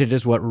sophisticated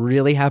as what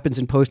really happens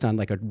in post on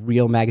like a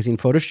real magazine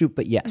photo shoot,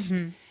 but yes.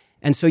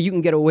 And so you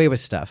can get away with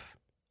stuff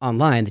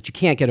online that you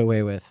can't get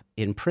away with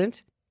in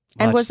print.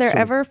 And was there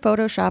ever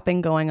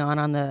photoshopping going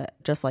on the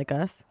Just Like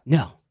Us?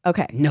 No.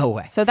 Okay. No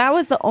way. So that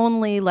was the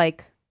only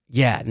like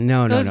Yeah,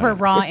 no. Those were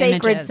raw the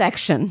sacred images.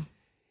 section.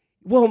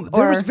 Well,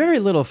 there was Or- very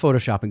little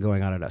photoshopping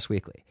going on at Us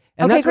Weekly.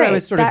 And Okay, that's what I great.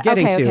 was sort of That-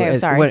 getting okay, to. okay, is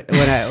sorry. When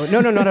I,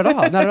 no, not at all.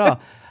 Not at all.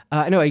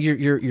 No,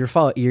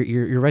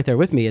 you're right there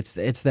with me. It's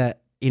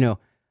that,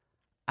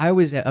 I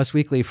was at Us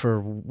Weekly for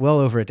well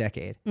over a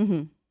decade.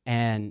 Mm-hmm.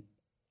 And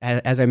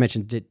as I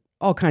mentioned, did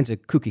all kinds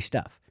of kooky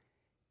stuff.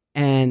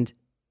 And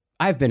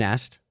I've been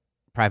asked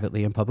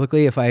privately and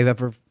publicly if I've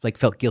ever like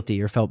felt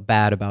guilty or felt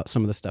bad about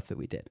some of the stuff that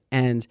we did.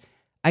 And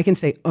I can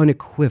say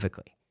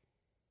unequivocally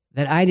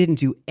that I didn't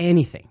do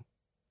anything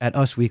at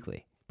Us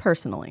Weekly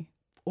Personally.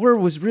 or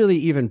was really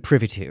even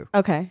privy to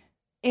Okay.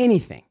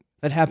 anything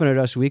that happened at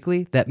Us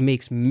Weekly that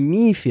makes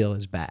me feel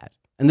as bad.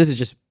 And this is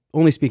just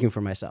only speaking for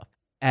myself,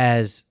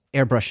 as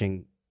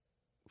airbrushing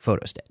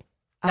photos did.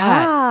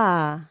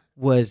 That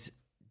was,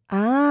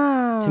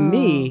 to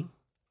me,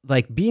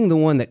 like being the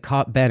one that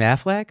caught Ben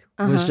Affleck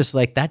was just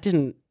like,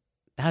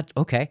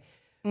 okay.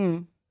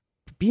 Mm.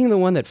 Being the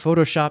one that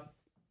photoshopped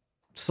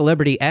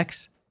Celebrity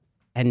X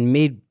and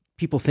made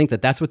people think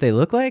that that's what they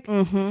look like,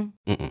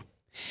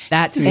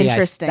 that to me,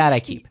 Interesting. that I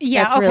keep.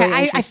 Yeah, That's okay. really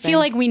I interesting. feel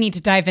like we need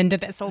to dive into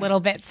this a little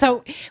bit.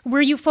 So,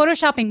 were you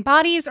photoshopping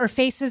bodies or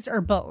faces or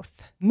both?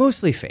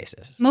 Mostly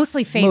faces.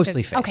 Mostly faces.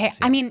 Mostly faces, Okay. yeah.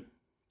 I mean,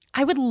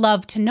 I would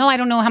love to know. I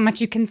don't know how much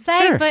you can say,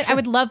 Sure, but sure. I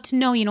would love to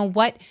know,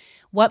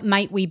 what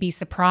might we be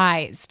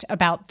surprised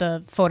about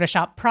the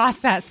Photoshop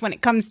process when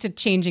it comes to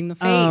changing the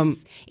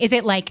face? Is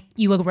it like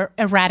you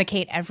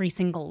eradicate every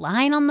single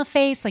line on the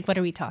face? Like, what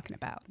are we talking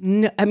about?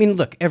 No, I mean,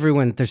 look,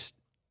 everyone, there's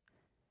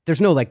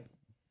no like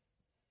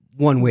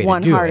one way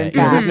One to do hard it. and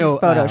You know, fast there's no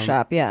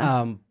Photoshop,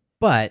 yeah.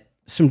 But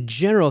some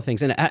general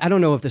things, and I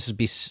don't know if this would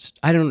be.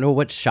 I don't know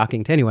what's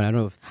shocking to anyone.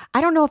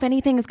 I don't know if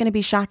anything is going to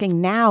be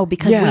shocking now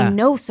because we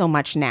know so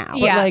much now.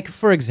 But like,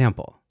 for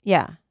example,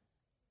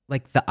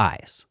 like the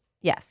eyes.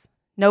 Yes,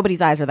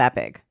 nobody's eyes are that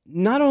big.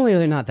 Not only are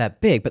they not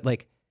that big, but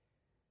like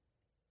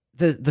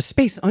the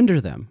space under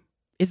them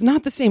is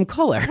not the same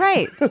color,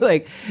 right?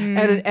 Like,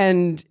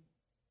 and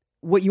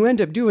what you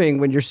end up doing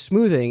when you're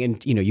smoothing,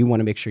 and you want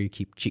to make sure you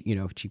keep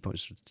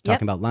cheekbones,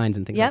 talking about lines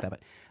and things like that,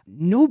 but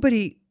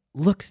nobody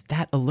looks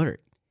that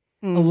alert.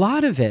 A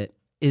lot of it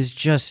is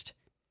just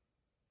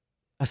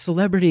a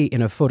celebrity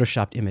in a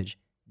photoshopped image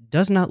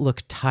does not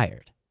look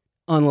tired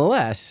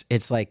unless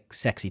it's like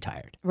sexy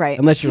tired. Right.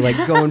 Unless you're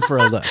like going for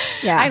a look.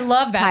 Yeah. I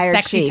love that tired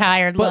sexy cheek.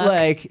 Tired look. But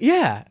like,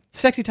 yeah,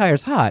 sexy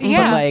tired's hot.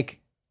 Yeah. But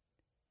like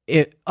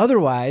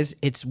otherwise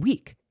it's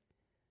weak.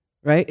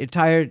 Right? It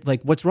tired,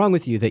 like what's wrong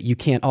with you that you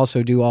can't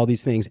also do all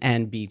these things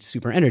and be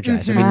super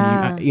energized?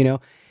 I mean,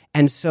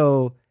 and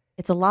so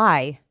it's a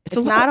lie. It's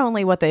not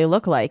only what they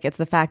look like, it's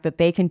the fact that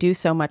they can do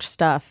so much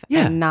stuff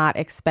and not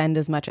expend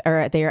as much,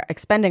 or they're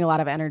expending a lot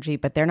of energy,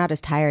 but they're not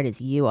as tired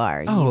as you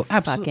are. You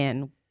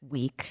fucking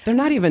weak. They're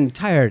not even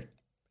tired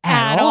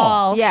at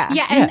all.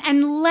 Yeah.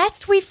 And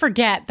lest we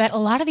forget that a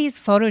lot of these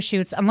photo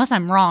shoots, unless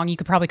I'm wrong, you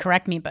could probably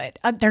correct me, but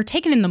they're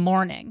taken in the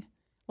morning.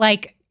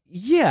 Like,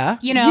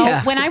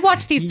 when I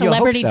watch these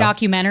celebrity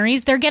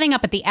documentaries, they're getting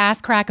up at the ass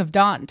crack of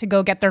dawn to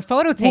go get their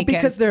photo taken.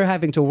 Well, because they're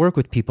having to work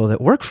with people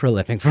that work for a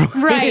living.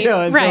 Right,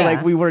 and so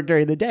like we work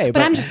during the day.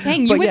 But I'm just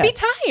saying, you would be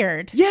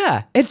tired.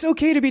 Yeah, it's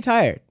okay to be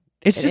tired.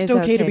 It's just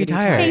okay to be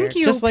tired. Thank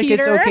you, just like Peter.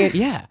 It's okay.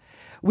 Yeah.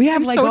 We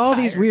have all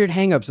these weird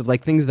hangups of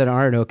like things that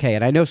aren't okay.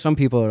 And I know some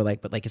people are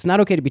like, but like, it's not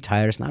okay to be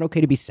tired. It's not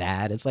okay to be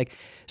sad. It's like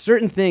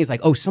certain things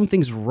like, oh,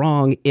 something's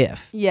wrong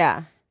if.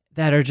 Yeah.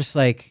 That are just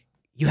like,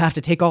 you have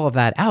to take all of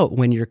that out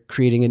when you're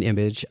creating an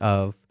image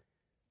of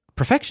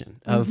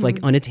perfection, of like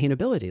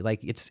unattainability.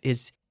 Like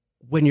it's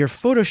when you're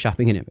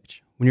photoshopping an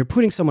image, when you're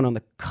putting someone on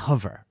the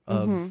cover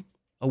of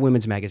a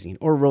women's magazine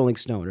or Rolling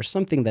Stone or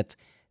something that's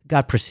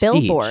got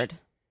prestige. Billboard.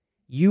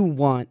 You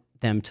want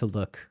them to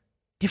look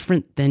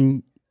different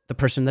than the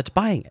person that's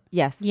buying it.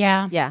 Yes.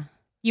 Yeah. Yeah.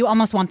 You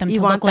almost want them to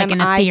want look like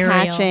an ethereal,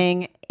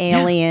 eye-catching,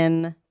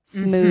 alien,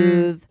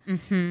 smooth,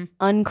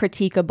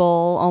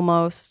 uncritiquable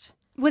almost.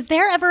 Was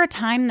there ever a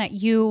time that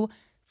you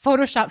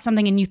photoshopped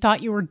something and you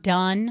thought you were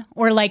done,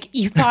 or like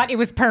you thought it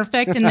was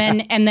perfect, and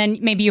then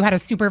maybe you had a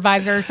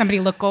supervisor or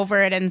somebody look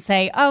over it and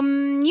say,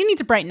 you need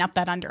to brighten up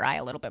that under eye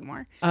a little bit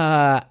more?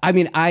 I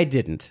mean, I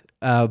didn't,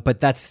 but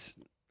that's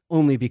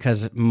only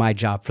because my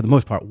job, for the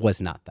most part, was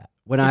not that.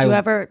 Did you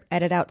ever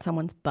edit out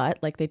someone's butt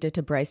like they did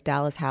to Bryce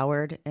Dallas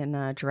Howard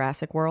in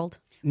Jurassic World?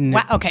 No.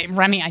 Wow, okay,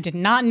 Remy, I did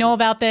not know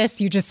about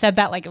this. You just said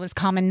that like it was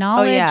common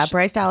knowledge. Oh yeah,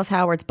 Bryce Dallas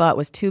Howard's butt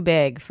was too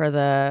big for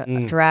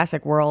the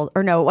Jurassic World.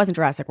 Or no, it wasn't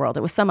Jurassic World.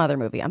 It was some other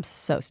movie. I'm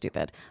so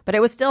stupid. But it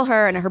was still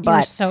her and her butt.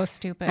 You're so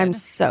stupid. I'm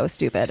so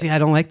stupid. See, I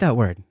don't like that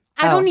word.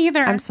 I don't either.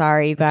 I'm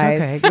sorry, you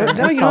guys. It's okay.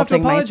 No, you don't have to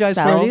apologize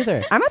for it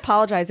either. I'm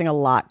apologizing a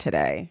lot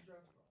today.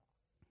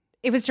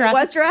 It was Jurassic. It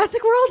was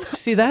Jurassic World?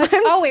 See that?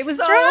 It was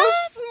so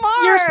smart.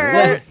 You're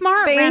so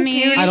smart, Thank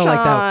Remy. you, I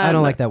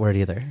don't like that word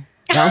either.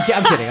 No,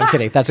 I'm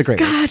kidding. That's a great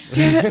word. God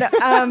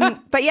damn it.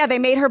 But yeah, they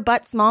made her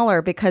butt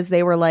smaller because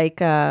they were like,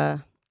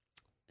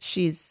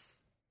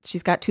 she's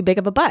got too big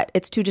of a butt.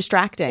 It's too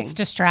distracting. It's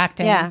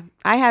distracting. Yeah.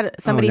 I had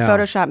somebody no.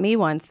 Photoshop me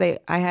once. I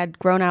had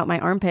grown out my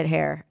armpit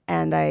hair,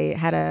 and I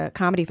had a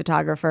comedy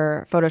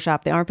photographer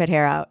Photoshop the armpit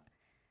hair out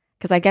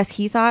because I guess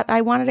he thought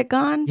I wanted it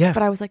gone. Yeah.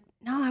 But I was like,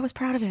 no, I was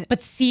proud of it. But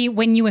see,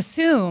 when you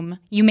assume,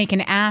 you make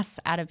an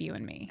ass out of you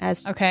and me.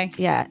 Okay?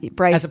 Yeah.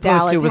 Bryce As opposed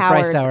Dallas to with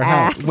Howard's Bryce Dallas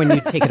ass. Howard, when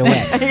you take it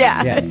away.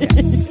 Yeah.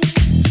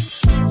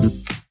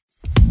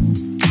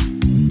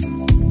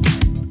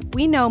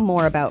 We know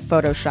more about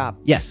Photoshop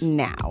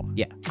now.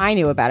 Yeah. I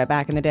knew about it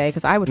back in the day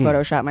because I would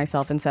Photoshop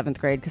myself in 7th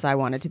grade because I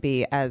wanted to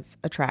be as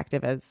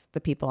attractive as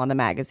the people on the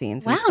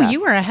magazines. Wow, and stuff.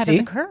 you were ahead of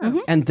the curve.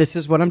 And this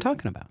is what I'm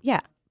talking about.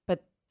 Yeah.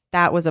 But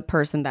that was a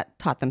person that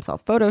taught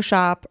themselves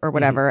Photoshop or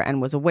whatever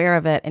and was aware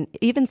of it. And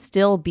even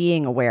still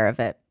being aware of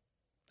it,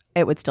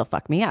 it would still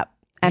fuck me up.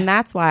 And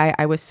that's why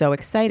I was so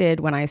excited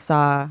when I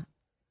saw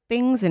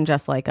things in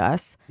Just Like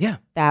Us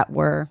that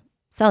were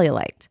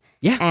cellulite.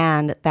 Yeah.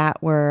 And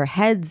that were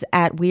heads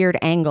at weird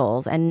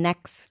angles and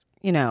necks,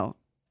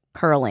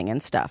 curling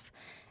and stuff.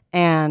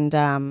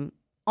 And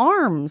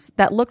arms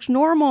that looked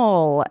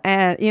normal.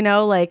 And,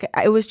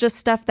 it was just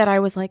stuff that I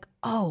was like,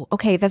 oh,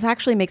 okay, that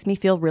actually makes me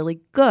feel really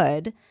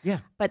good. Yeah.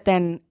 But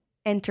then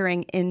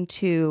entering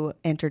into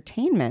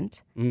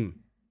entertainment,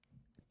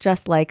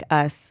 Just Like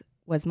Us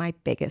was my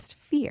biggest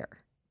fear.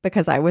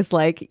 Because I was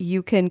like,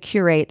 you can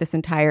curate this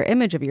entire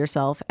image of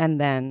yourself and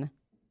then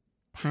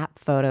pap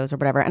photos or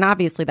whatever. And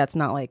obviously that's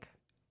not like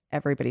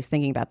everybody's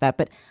thinking about that,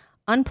 but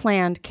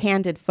unplanned,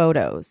 candid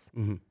photos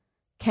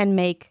can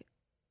make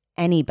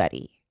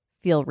anybody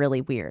feel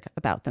really weird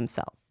about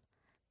themselves.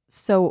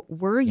 So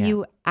were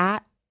you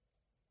at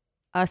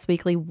Us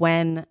Weekly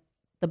when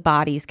the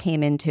bodies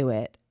came into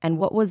it? And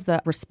what was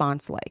the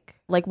response like?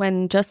 Like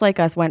when Just Like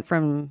Us went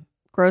from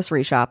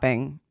grocery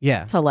shopping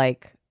to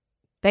like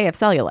they have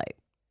cellulite.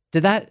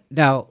 Did that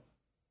now?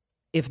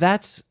 If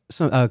that's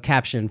a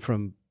caption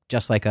from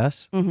Just Like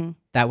Us,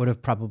 that would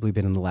have probably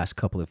been in the last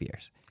couple of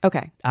years.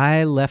 Okay.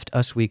 I left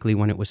Us Weekly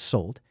when it was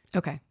sold.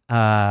 Okay.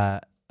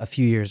 A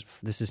few years.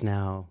 This is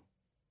now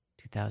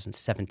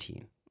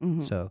 2017.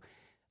 So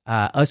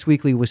Us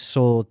Weekly was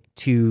sold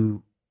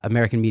to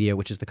American Media,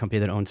 which is the company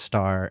that owns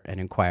Star and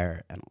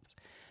Inquirer and all this.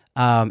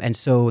 And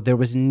so there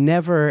was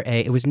never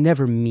it was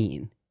never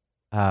mean.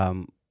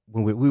 When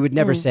we would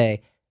never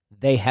say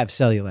they have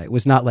cellulite. It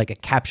was not like a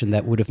caption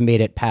that would have made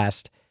it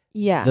past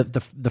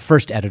the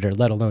first editor,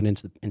 let alone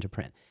into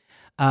print.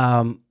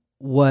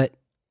 What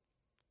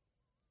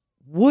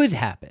would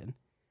happen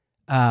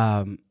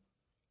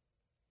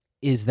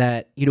is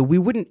that, we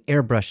wouldn't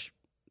airbrush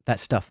that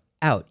stuff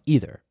out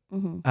either.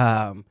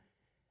 But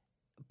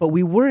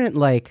we weren't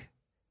like,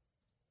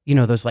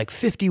 those like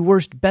 50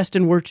 best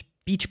and worst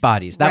beach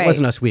bodies. That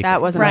wasn't Us Weekly.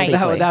 That wasn't Us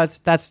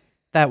Weekly.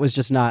 That was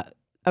just not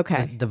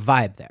the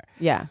vibe there.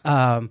 Yeah.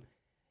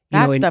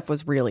 That stuff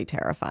was really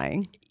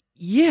terrifying.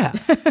 Yeah.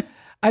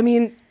 I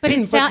mean, but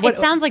it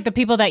sounds like the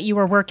people that you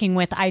were working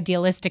with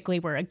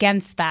idealistically were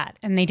against that,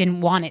 and they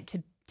didn't want it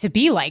to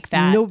be like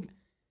that. No,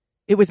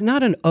 it was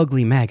not an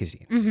ugly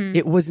magazine.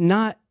 It was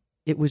not.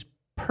 It was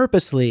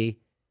purposely,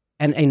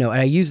 and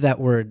I use that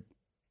word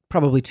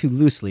probably too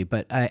loosely,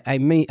 but I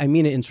mean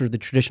it in sort of the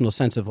traditional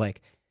sense of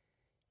like,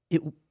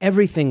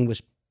 everything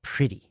was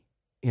pretty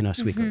in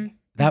Us Weekly.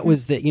 That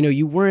was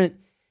you weren't.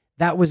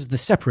 That was the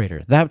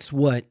separator. That's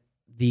what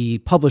the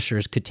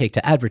publishers could take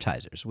to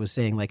advertisers, was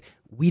saying like,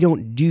 we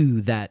don't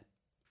do that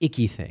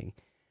icky thing.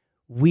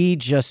 We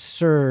just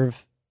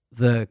serve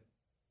the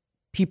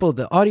people,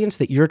 the audience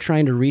that you're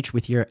trying to reach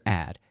with your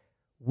ad.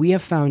 We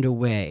have found a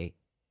way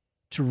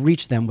to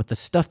reach them with the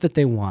stuff that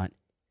they want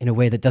in a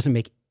way that doesn't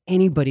make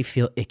anybody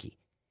feel icky.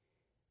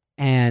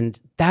 And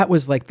that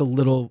was like the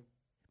little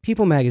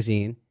People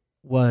magazine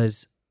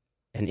was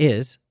and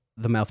is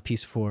the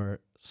mouthpiece for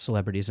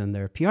celebrities and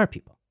their PR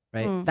people.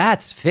 Right?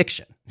 That's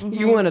fiction.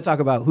 You want to talk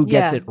about who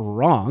gets it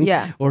wrong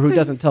or who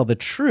doesn't tell the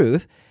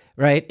truth,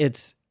 right?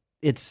 It's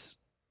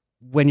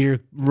when you're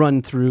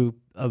run through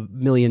a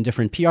million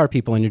different PR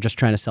people and you're just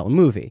trying to sell a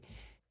movie.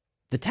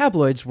 The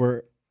tabloids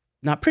were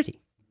not pretty.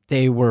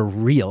 They were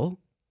real,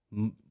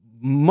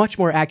 much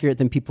more accurate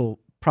than people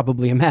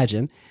probably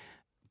imagine.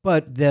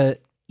 But the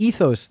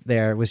ethos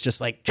there was just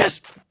like,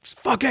 just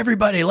fuck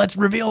everybody. Let's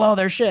reveal all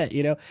their shit,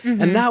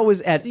 And that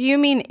was So you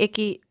mean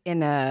icky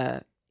in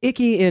a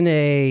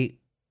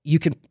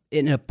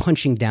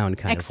punching down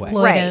kind of way.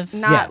 Exploitive.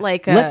 Right. Not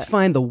like a... Let's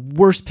find the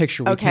worst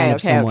picture we can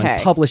of someone,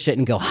 publish it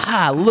and go,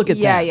 look at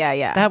that.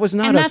 Yeah. That was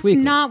not and Us that's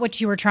Weekly. not what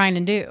you were trying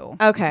to do.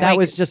 Okay. That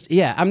was just,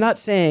 I'm not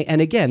saying,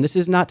 and again, this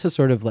is not to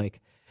sort of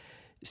like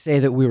say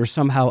that we were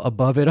somehow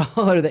above it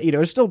all or that,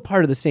 it's still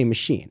part of the same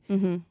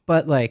machine.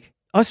 But like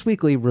Us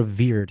Weekly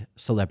revered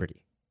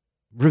celebrity,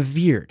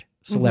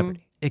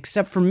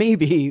 except for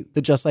maybe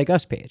the Just Like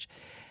Us page.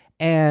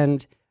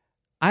 And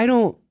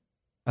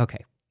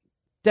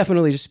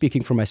definitely just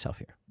speaking for myself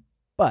here,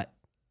 but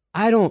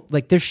I don't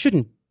like, there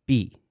shouldn't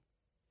be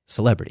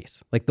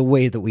celebrities like the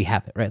way that we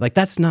have it, right? Like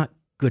that's not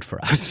good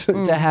for us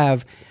to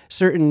have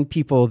certain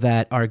people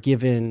that are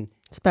given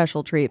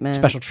special treatment,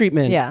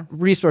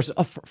 resources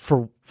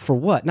for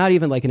what? Not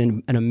even like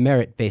in a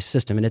merit-based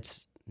system. And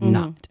it's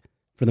not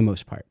for the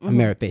most part, a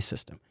merit-based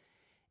system.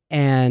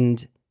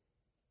 And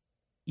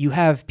you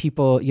have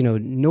people,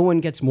 no one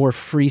gets more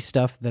free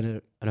stuff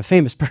than a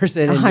famous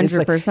person.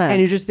 100%.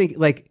 And you just think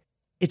like,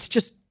 it's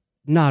just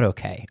not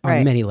okay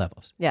on many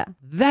levels. Yeah.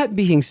 That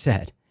being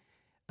said,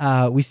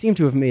 we seem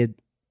to have made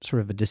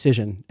sort of a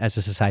decision as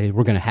a society.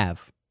 We're going to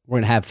have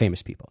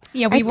famous people.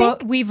 Yeah,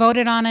 we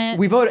voted on it.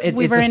 We voted.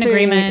 We were in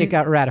agreement. It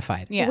got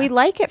ratified. Yeah. We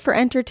like it for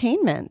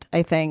entertainment,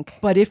 I think.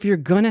 But if you're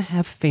going to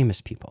have famous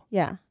people,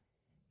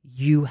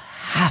 you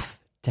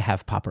have to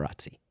have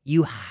paparazzi.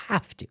 You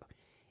have to.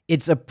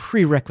 It's a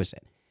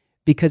prerequisite.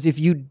 Because if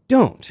you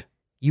don't,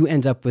 you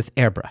end up with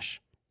airbrush.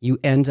 You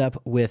end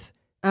up with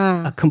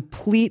a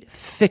complete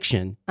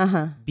fiction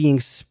being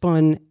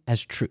spun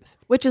as truth.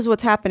 Which is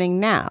what's happening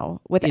now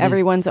with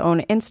everyone's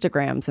own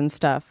Instagrams and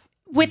stuff.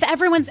 With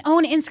everyone's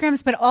own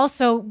Instagrams, but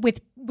also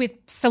with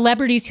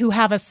celebrities who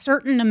have a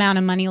certain amount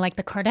of money, like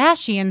the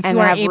Kardashians, and who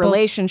have are able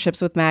relationships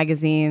with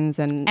magazines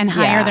and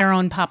hire their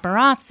own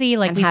paparazzi.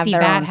 Like, we see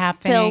that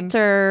happening.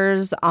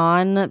 Filters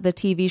on the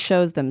TV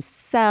shows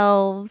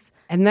themselves,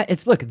 and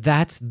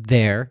that's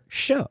their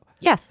show.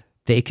 Yes.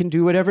 They can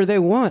do whatever they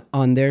want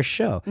on their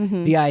show.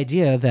 The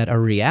idea that a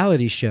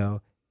reality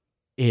show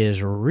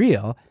is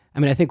real, I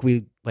mean, I think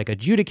we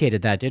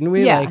adjudicated that, didn't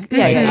we? Yeah.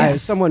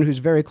 As someone who's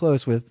very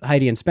close with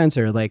Heidi and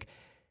Spencer,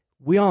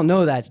 we all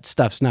know that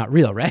stuff's not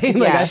real, right?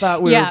 I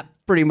thought we were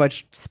pretty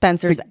much...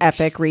 Spencer's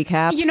epic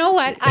recap. You know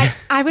what?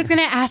 I was going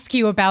to ask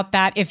you about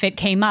that if it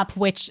came up,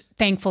 which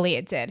thankfully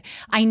it did.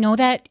 I know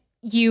that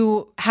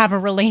you have a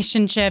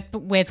relationship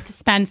with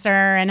Spencer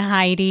and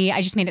Heidi.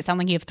 I just made it sound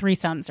like you have 3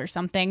 sons or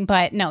something,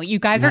 but no, you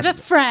guys are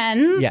just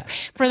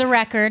friends, for the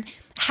record.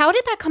 How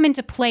did that come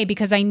into play?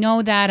 Because I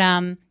know that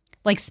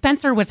like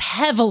Spencer was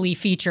heavily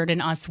featured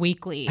in Us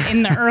Weekly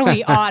in the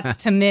early aughts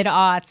to mid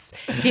aughts.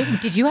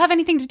 Did you have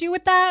anything to do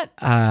with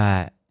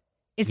that?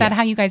 Is that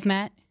how you guys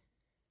met?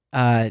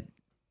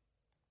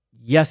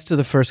 Yes to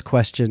the first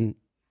question,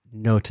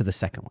 no to the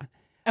second one.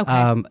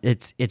 Okay.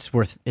 It's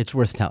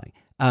worth telling.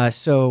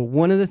 So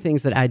one of the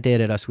things that I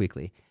did at Us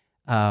Weekly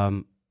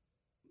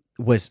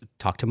was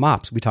talk to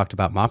mops. We talked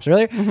about mops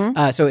earlier.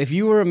 Mm-hmm. So if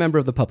you were a member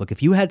of the public,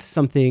 if you had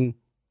something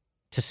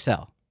to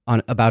sell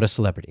about a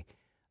celebrity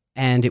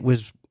and it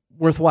was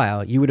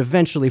worthwhile, you would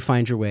eventually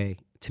find your way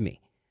to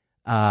me.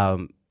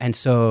 And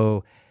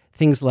so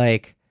things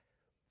like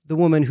the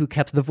woman who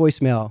kept the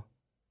voicemail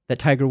that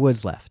Tiger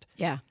Woods left.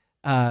 Yeah.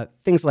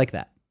 Things like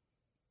that.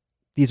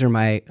 These are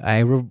I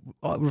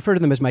refer to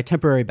them as my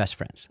temporary best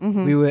friends.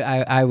 Mm-hmm.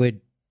 I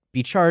would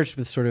be charged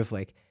with sort of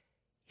like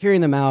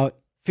hearing them out,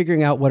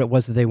 figuring out what it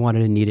was that they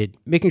wanted and needed,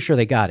 making sure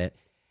they got it.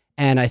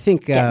 And I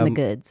think Getting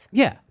the goods.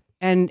 Yeah.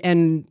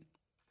 And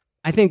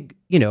I think,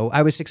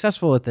 I was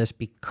successful at this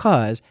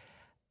because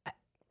I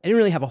didn't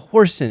really have a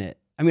horse in it.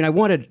 I mean, I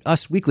wanted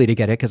Us Weekly to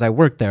get it because I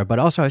worked there, but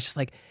also I was just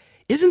like,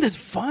 isn't this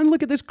fun?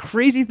 Look at this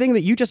crazy thing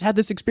that you just had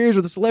this experience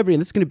with a celebrity,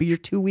 and this is going to be your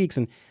 2 weeks,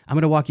 and I'm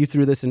going to walk you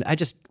through this. And I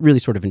just really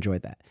sort of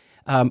enjoyed that.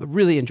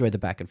 Really enjoyed the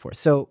back and forth.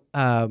 So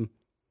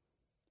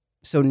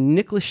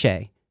Nick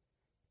Lachey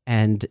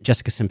and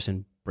Jessica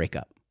Simpson break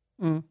up.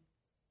 Mm.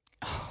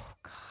 Oh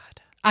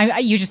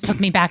God! You just took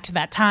me back to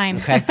that time.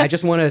 Okay, I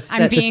just want to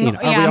set the scene.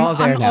 Are we all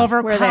there I'm now?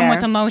 overcome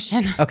with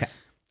emotion. Okay,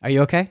 are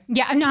you okay?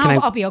 Yeah, no,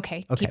 I'll be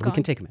okay. Okay, Keep going. we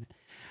can take a minute.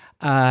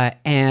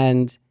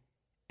 And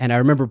I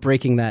remember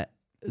breaking that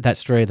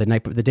story the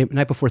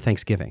night before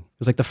Thanksgiving. It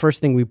was like the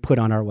first thing we put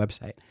on our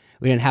website.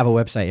 We didn't have a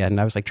website yet,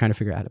 and I was like trying to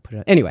figure out how to put it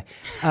on. Anyway,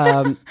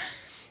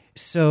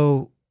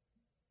 so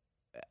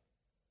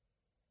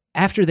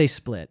after they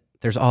split,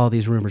 there's all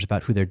these rumors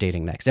about who they're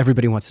dating next.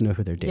 Everybody wants to know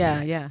who they're dating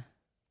next. Yeah.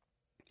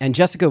 And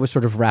Jessica was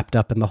sort of wrapped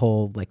up in the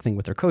whole like thing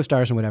with her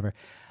co-stars and whatever.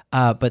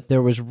 But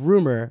there was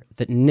rumor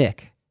that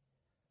Nick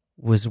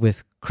was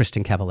with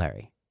Kristen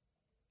Cavallari.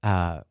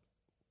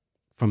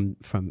 From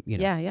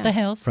The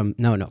Hills. From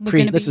no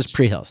Laguna this is Beach.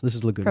 pre-Hills. This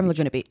is Laguna From Beach.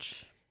 Laguna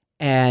Beach.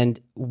 And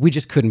we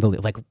just couldn't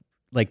believe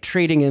like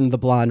trading in the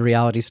blonde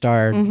reality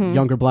star,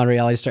 younger blonde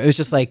reality star. It was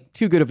just like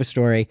too good of a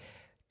story.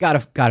 Gotta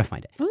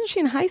find it. Wasn't she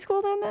in high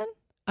school then?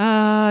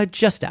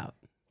 Just out,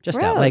 Gross.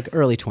 like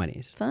early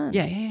 20s. Fun.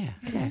 Yeah.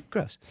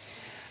 Gross.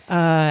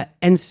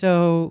 And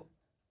so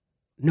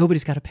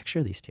nobody's got a picture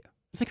of these two.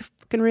 It's like a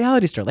fucking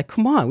reality star. Like,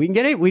 come on, we can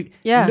get it.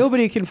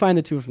 Nobody can find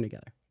the two of them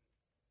together.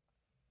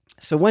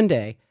 So one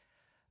day,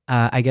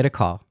 I get a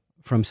call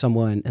from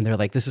someone, and they're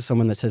like, "This is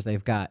someone that says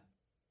they've got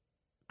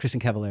Kristen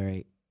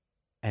Cavallari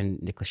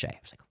and Nick Lachey." I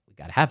was like, "We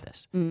got to have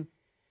this." Mm.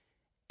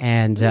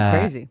 And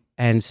Crazy.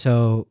 And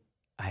so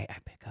I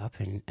pick up,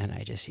 and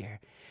I just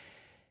hear,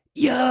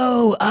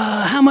 "Yo,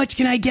 how much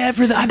can I get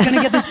for the? I'm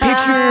gonna get this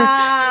picture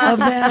of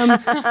them."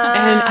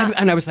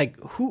 And I was like,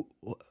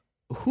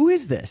 "Who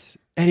is this?"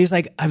 And he's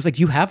like, I was like,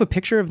 "You have a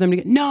picture of them to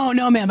get?" No,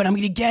 man, but I'm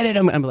going to get it.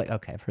 I'm like,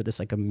 "Okay, I've heard this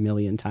like a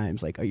million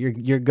times. Like,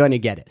 you're going to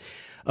get it."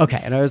 Okay.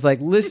 And I was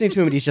like listening to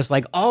him, and he's just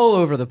like all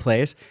over the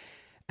place.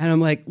 And I'm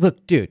like,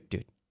 "Look,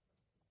 dude,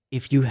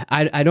 if you,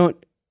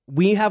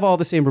 we have all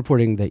the same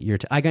reporting that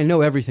I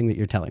know everything that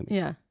you're telling me.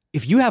 Yeah.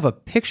 If you have a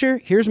picture,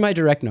 here's my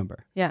direct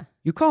number. Yeah.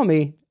 You call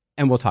me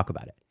and we'll talk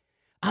about it."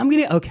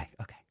 Okay.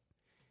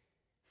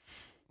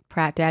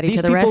 Pratt Daddy These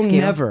to the people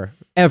rescue. never,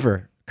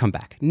 ever come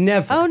back.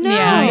 Never. Oh, no.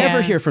 Yeah, You never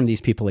yeah. hear from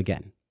these people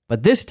again.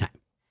 But this time,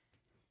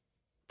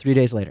 3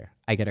 days later,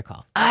 I get a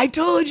call. I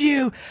told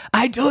you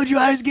I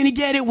was going to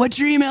get it. What's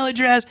your email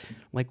address? I'm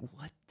like,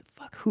 what the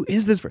fuck? Who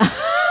is this person?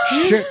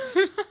 Sure.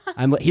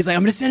 He's like,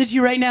 "I'm going to send it to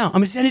you right now.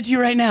 I'm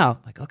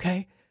like, okay.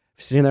 I'm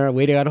sitting there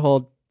waiting on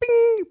hold.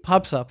 Bing,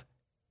 pops up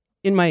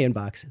in my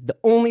inbox. The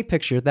only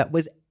picture that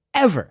was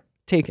ever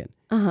taken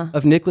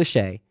of Nick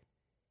Lachey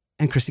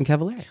and Kristen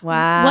Cavallari.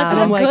 Wow. Was it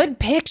I'm a like, good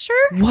picture?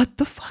 What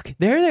the fuck?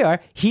 There they are.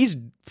 He's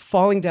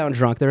falling down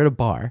drunk. They're at a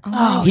bar.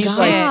 Oh, He's God.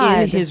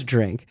 like in his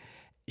drink.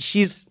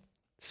 She's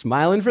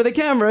smiling for the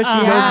camera. She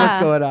knows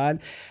what's going on.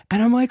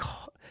 And I'm like,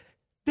 oh,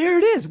 there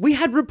it is. We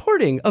had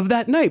reporting of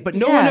that night, but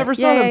no one ever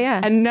saw them. Yeah.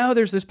 And now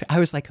there's this. I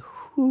was like,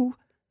 who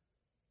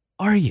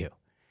are you?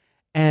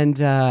 And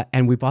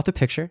we bought the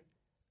picture.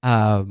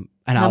 And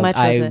How much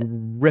was I it?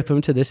 rip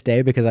him to this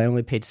day because I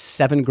only paid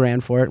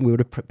 $7,000 for it, and we would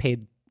have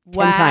paid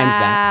 10 times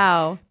that.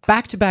 Wow.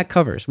 Back-to-back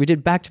covers. We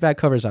did back-to-back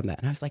covers on that.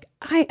 And I was like,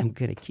 I am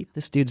going to keep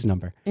this dude's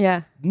number.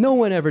 Yeah. No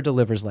one ever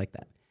delivers like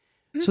that.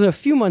 So then a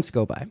few months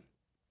go by,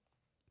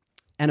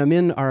 and I'm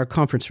in our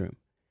conference room,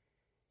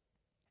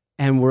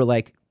 and we're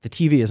like, the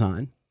TV is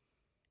on,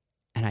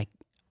 and I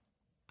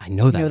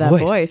know that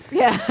voice.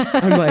 Yeah.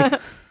 I'm like,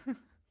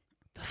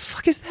 the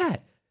fuck is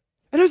that?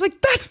 And I was like,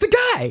 that's the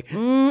guy.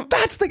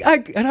 That's the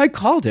guy. And I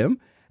called him,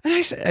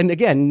 and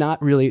again,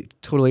 not really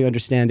totally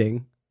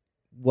understanding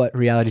what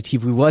reality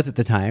TV was at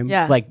the time.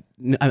 Yeah. Like,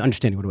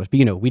 understanding what it was.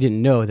 But, we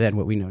didn't know then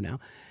what we know now.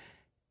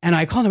 And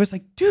I called him. I was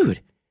like,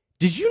 dude,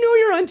 did you know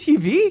you're on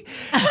TV?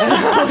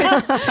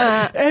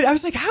 And I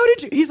was like, how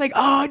did you? He's like,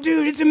 oh,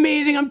 dude, it's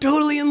amazing. I'm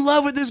totally in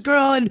love with this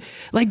girl. And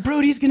like,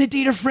 Brody's going to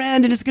date her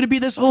friend and it's going to be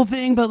this whole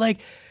thing. But like,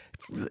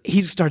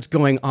 he starts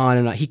going on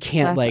and on. He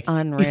can't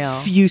unreal.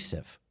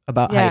 Effusive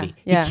about Heidi.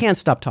 Yeah. He can't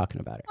stop talking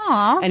about her.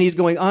 Aw. And he's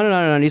going on and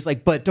on and on. He's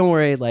like, but don't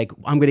worry. Like,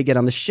 I'm going to get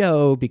on the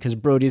show because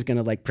Brody's going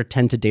to like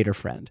pretend to date her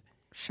friend.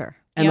 Sure.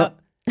 And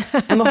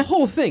and the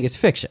whole thing is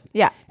fiction.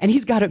 Yeah. And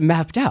he's got it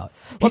mapped out.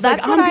 He's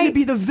like, I'm going to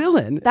be the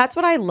villain. That's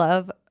what I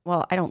love.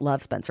 Well, I don't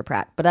love Spencer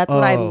Pratt, but that's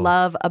what I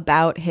love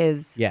about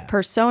his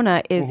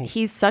persona is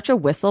he's such a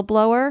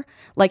whistleblower.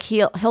 Like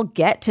he'll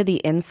get to the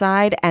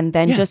inside and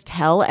then just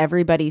tell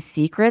everybody's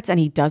secrets, and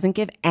he doesn't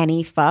give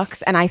any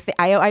fucks. And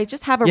I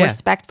just have a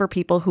respect for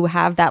people who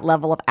have that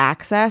level of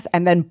access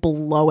and then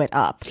blow it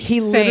up.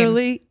 He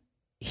literally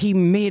he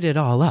made it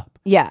all up.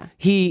 Yeah.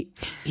 He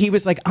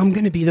was like, I'm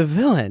going to be the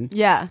villain.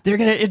 Yeah.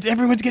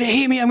 Everyone's going to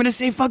hate me. I'm going to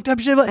say fucked up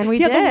shit. And we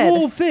did. The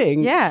whole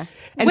thing. Yeah.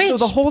 And so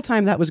the whole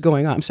time that was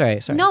going on, I'm sorry.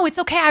 No, it's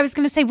okay. I was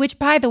going to say, which,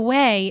 by the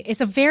way,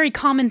 is a very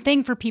common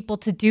thing for people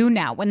to do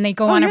now. When they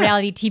go on a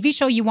reality TV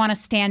show, you want to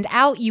stand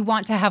out. You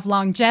want to have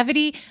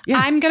longevity. Yeah.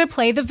 I'm going to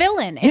play the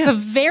villain. It's a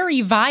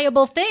very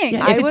viable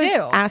thing I to was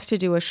do. asked to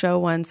do a show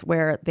once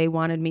where they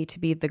wanted me to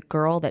be the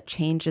girl that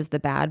changes the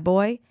bad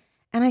boy.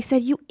 And I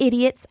said, you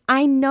idiots,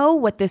 I know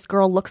what this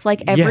girl looks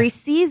like every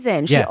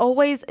season. She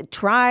always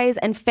tries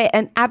and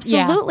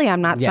absolutely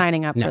I'm not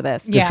signing up for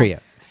this. Good for you.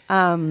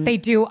 They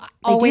do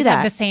always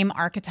have the same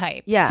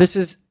archetypes. Yeah. This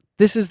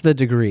is the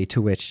degree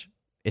to which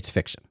it's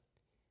fiction.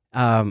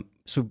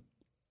 So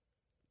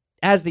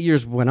as the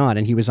years went on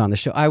and he was on the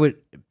show, I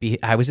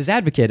was his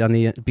advocate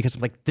because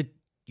I'm like,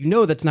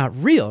 that's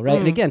not real, right?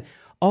 And again,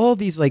 all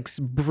these like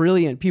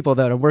brilliant people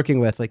that I'm working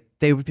with, like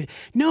they would be,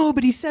 no,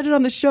 but he said it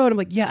on the show. And I'm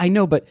like, yeah, I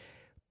know, but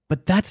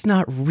that's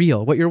not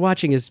real. What you're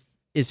watching is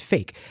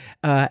fake.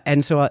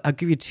 And so I'll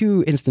give you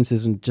two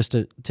instances and just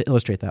to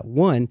illustrate that.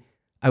 One,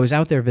 I was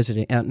out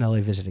in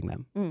LA visiting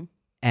them.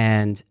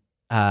 And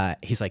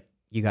he's like,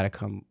 you got to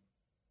come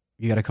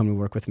and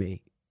work with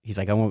me. He's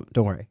like, don't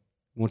worry.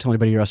 I won't tell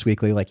anybody you're Us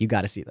Weekly. Like, you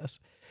got to see this.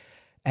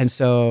 And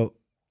so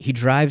he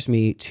drives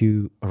me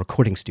to a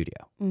recording studio.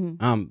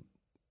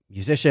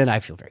 Musician. I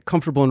feel very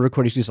comfortable in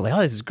recording studios. Like,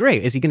 oh, this is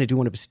great. Is he going to do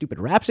one of his stupid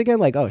raps again?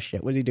 Like, oh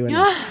shit, what is he doing?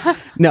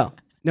 No.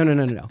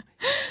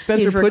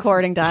 Spencer He's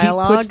recording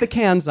dialogue. He puts the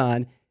cans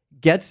on,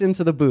 gets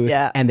into the booth,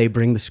 and they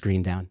bring the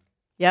screen down.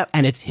 Yep.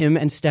 And it's him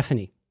and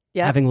Stephanie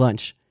having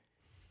lunch.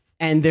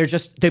 And they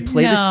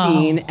play the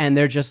scene and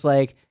they're just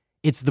like,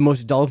 it's the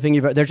most dull thing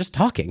they're just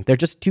talking. They're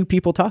just two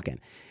people talking.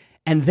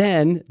 And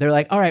then they're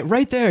like, all right,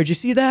 right there. Did you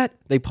see that?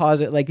 They pause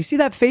it. Like, you see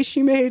that face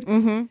she made?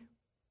 Mm-hmm.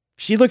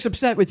 She looks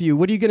upset with you.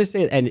 What are you going to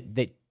say?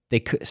 And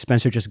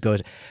Spencer just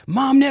goes,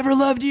 Mom never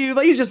loved you.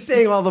 Like, he's just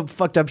saying all the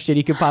fucked up shit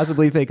he could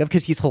possibly think of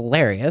because he's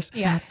hilarious.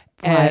 Yeah, it's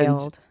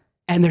wild.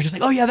 And they're just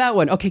like, oh yeah, that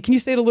one. Okay, can you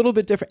say it a little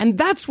bit different? And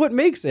that's what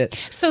makes it.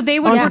 So they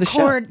would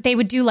record, they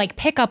would do like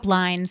pickup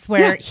lines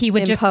where he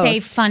would just say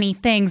funny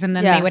things and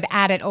then they would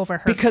add it over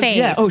her face.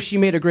 Yeah, she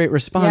made a great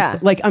response. Yeah.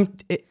 Like,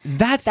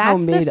 that's how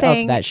made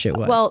up that shit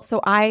was. Well,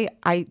 so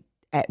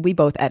we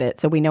both edit,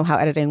 so we know how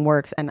editing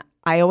works. And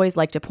I always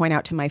like to point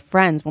out to my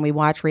friends when we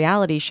watch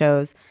reality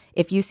shows,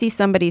 if you see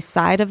somebody's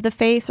side of the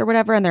face or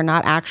whatever, and they're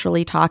not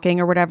actually talking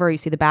or whatever, or you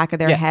see the back of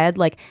their head,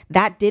 like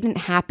that didn't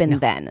happen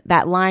then.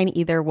 That line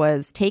either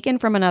was taken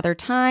from another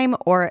time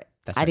or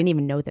I didn't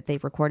even know that they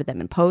recorded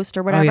them in post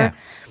or whatever. Oh, yeah.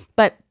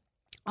 But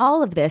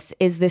all of this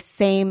is this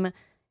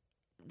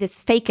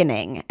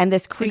fakening and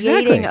this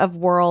creating of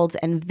worlds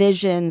and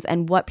visions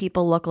and what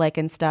people look like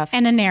and stuff.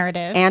 And a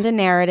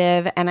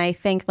narrative. And I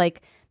think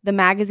like the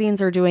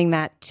magazines are doing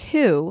that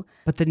too.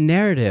 But the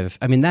narrative,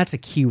 I mean, that's a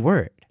key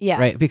word. Yeah.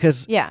 Right?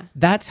 Because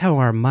that's how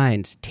our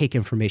minds take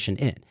information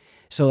in.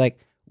 So like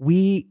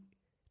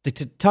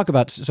to talk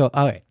about, all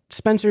right,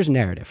 Spencer's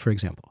narrative, for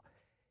example,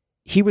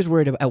 he was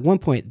worried about, at one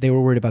point, they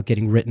were worried about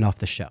getting written off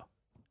the show.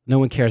 No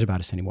one cares about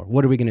us anymore.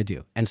 What are we going to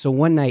do? And so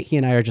one night he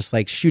and I are just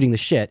like shooting the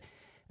shit.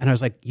 And I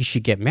was like, you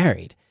should get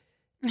married.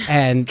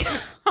 And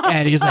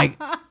he's like,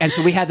 and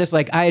so we had this,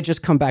 like, I had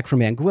just come back from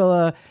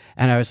Anguilla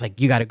and I was like,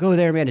 you got to go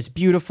there, man. It's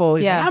beautiful.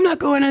 He's like, I'm not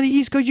going on the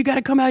East Coast. You got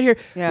to come out here.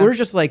 Yeah. We're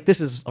just like, this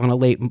is on a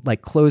late,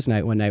 like, close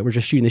night one night. We're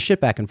just shooting the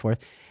shit back and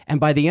forth. And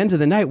by the end of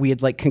the night, we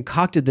had like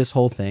concocted this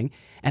whole thing.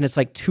 And it's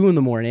like 2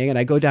 a.m. and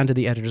I go down to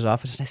the editor's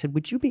office and I said,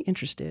 would you be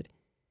interested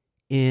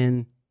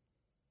in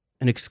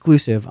an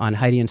exclusive on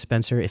Heidi and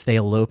Spencer if they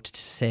eloped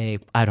to, say,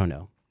 I don't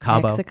know,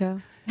 Cabo?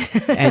 Mexico.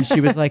 And she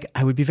was like,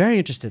 I would be very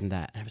interested in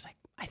that. And I was like,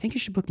 I think you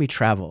should book me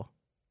travel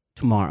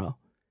tomorrow.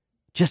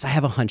 I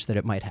have a hunch that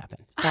it might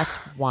happen. That's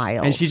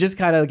wild. And she just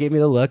kind of gave me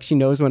the look. She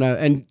knows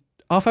and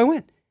off I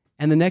went.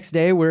 And the next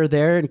day we're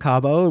there in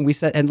Cabo and we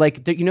said, and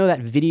like, you know, that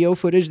video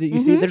footage that you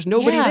see, there's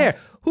nobody there.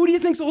 Who do you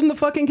think's holding the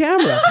fucking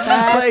camera?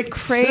 That's like,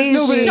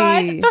 crazy.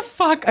 Shut the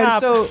fuck up.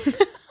 And so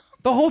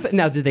The whole thing.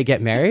 Now, did they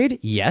get married?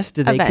 Yes.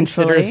 Did they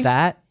Eventually. consider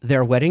that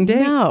their wedding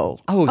day? No.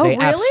 Oh, Oh, they really?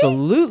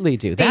 absolutely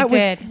do. That was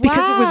did. because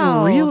it Wow.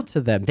 was real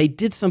to them. They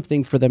did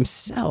something for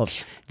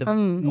themselves.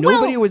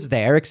 Nobody was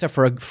there except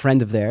for a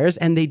friend of theirs,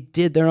 and they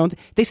did their own.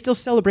 They still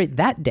celebrate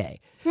that day.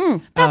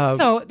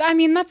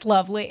 That's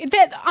lovely.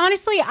 That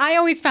honestly, I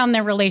always found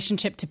their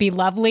relationship to be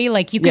lovely.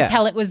 Like you could Yeah.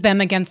 tell it was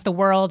them against the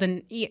world.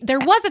 And there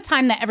was a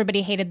time that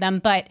everybody hated them,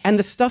 but And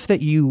the stuff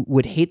that you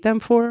would hate them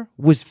for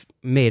was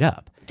made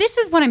up. this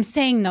is what I'm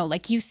saying though.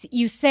 Like you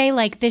say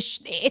like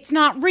this, it's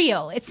not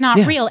real. It's not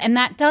real. And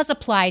that does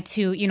apply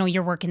to,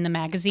 your work in the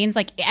magazines.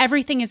 Like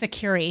everything is a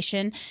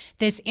curation.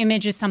 This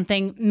image is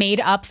something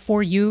made up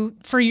for you,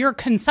 for your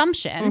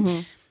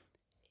consumption.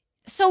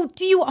 So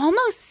do you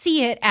almost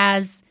see it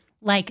as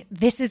like,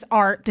 this is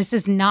art, this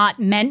is not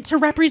meant to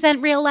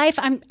represent real life?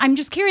 I'm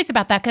just curious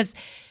about that because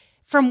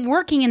from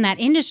working in that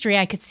industry,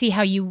 I could see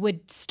how you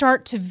would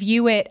start to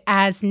view it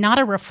as not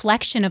a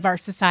reflection of our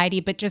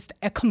society, but just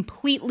a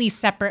completely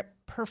separate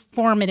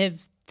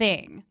performative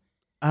thing.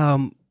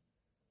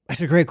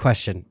 That's a great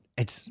question.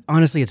 It's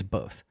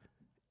both.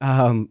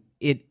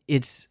 If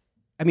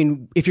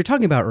you're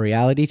talking about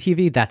reality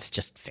TV, that's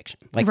just fiction.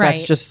 Like that's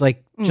Right. just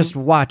like just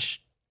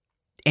watch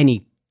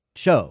any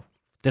show.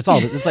 That's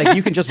all. It's like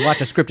you can just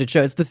watch a scripted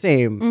show. It's the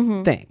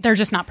same thing. They're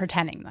just not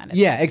pretending that it's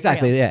Yeah,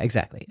 exactly. real. Yeah,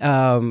 exactly.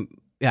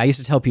 I used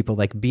to tell people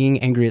like being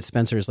angry at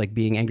Spencer is like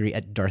being angry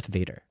at Darth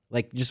Vader.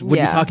 Like, just what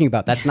are you talking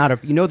about? That's not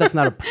that's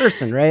not a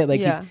person, right?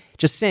 Like he's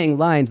just saying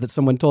lines that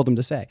someone told him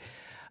to say.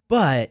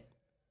 But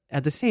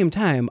at the same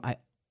time, I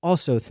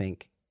also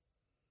think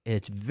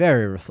it's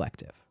very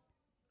reflective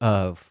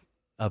of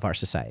our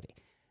society.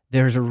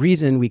 There's a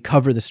reason we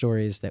cover the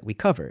stories that we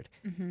covered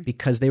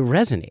because they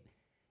resonate.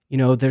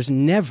 There's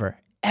never,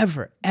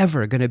 ever,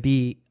 ever going to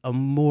be a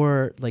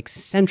more like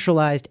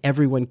centralized,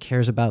 everyone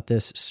cares about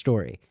this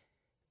story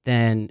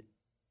than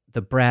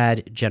the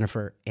Brad,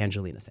 Jennifer,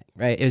 Angelina thing,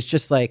 right? It was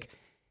just like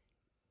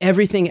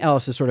everything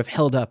else is sort of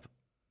held up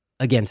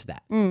against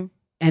that. And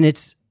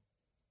it's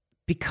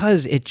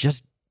because it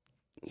just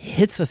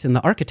hits us in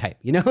the archetype,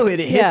 it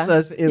hits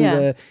us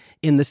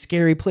in the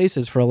scary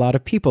places for a lot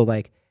of people.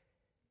 Like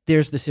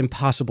there's this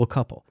impossible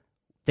couple.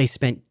 They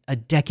spent a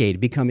decade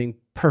becoming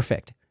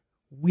perfect.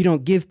 We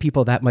don't give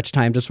people that much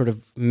time to sort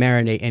of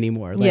marinate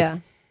anymore. Like,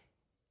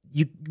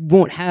 you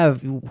won't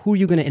have, who are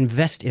you going to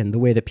invest in the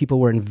way that people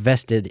were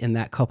invested in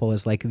that couple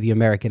as like the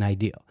American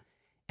ideal?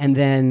 And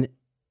then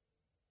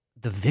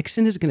the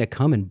vixen is going to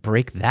come and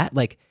break that?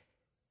 Like,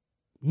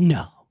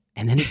 no.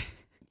 And then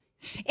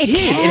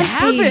it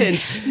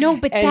happened. No,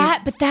 but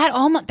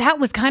that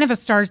was kind of a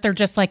Stars They're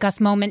Just Like Us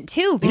moment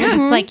too, because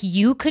it's like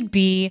you could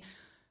be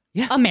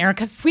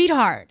America's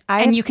sweetheart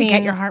and you can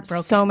get your heart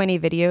broken. So many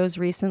videos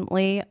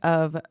recently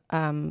of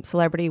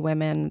celebrity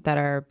women that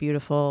are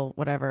beautiful,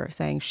 whatever,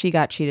 saying she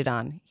got cheated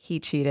on, he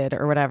cheated,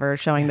 or whatever,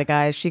 showing the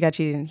guys she got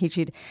cheated and he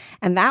cheated.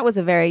 And that was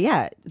a very,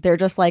 they're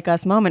just like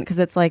us moment, because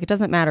it's like, it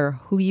doesn't matter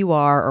who you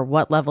are or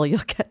what level you'll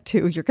get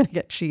to, you're going to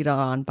get cheated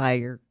on by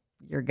your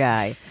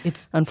guy.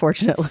 It's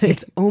unfortunately.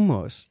 It's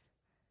almost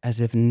as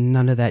if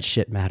none of that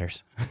shit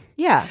matters.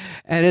 Yeah.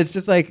 And it's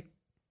just like,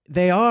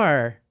 they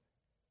are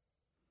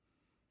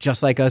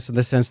just like us in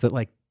the sense that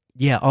like,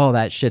 all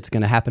that shit's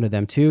going to happen to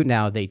them too.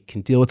 Now they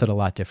can deal with it a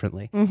lot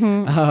differently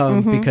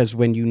because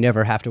when you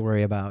never have to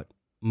worry about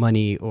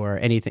money or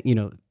anything, you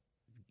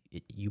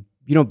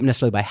don't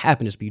necessarily buy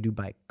happiness, but you do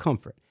buy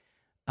comfort.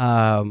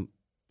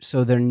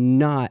 So they're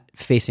not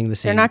facing the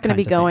same. They're not going to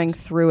be kinds of going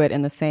things. through it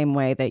in the same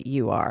way that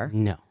you are.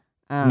 No.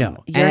 You're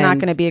not And-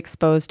 going to be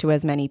exposed to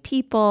as many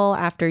people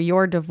after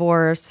your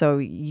divorce, so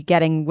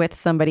getting with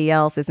somebody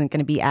else isn't going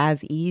to be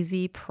as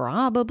easy,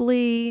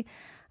 probably.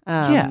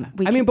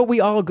 But we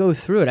all go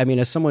through it. I mean,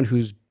 as someone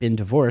who's been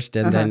divorced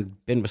and then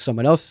been with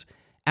someone else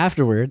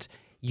afterwards,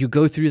 you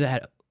go through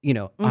that,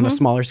 on a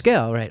smaller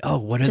scale, right? Oh,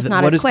 what is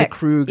the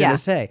crew going to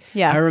say?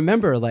 Yeah. I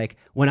remember like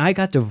when I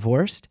got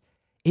divorced,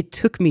 it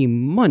took me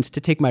months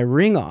to take my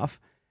ring off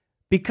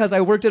because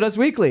I worked at Us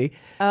Weekly.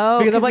 Oh,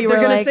 because I'm like,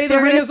 they're going to say the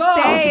ring is off.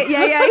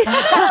 Yeah.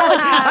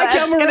 I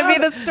come That's going to around. be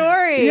the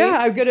story.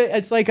 Yeah,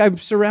 it's like I'm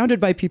surrounded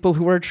by people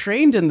who are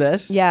trained in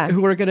this. Yeah.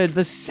 Who are going to,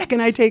 the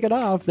second I take it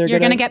off, You're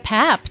going to get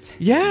papped.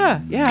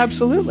 Yeah,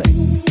 absolutely.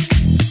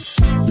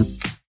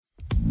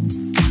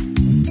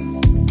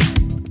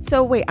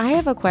 So wait, I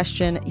have a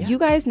question. Yeah. You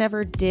guys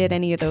never did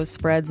any of those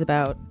spreads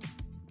about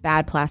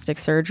bad plastic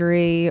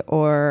surgery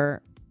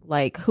or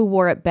like who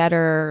wore it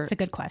better? It's a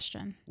good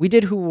question. We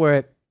did Who Wore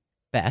It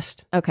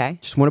Best. Okay.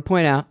 Just want to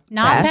point out.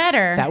 Not Best.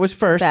 better. That was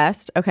first.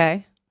 Best.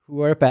 Okay. Who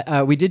Wore It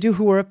Best. We did do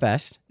Who Wore It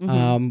Best,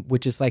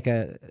 which is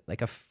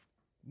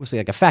mostly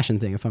like a fashion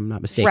thing, if I'm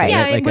not mistaken. Right.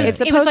 Yeah, Like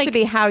It's It was supposed like- to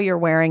be how you're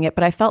wearing it,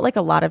 but I felt like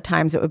a lot of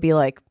times it would be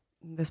like,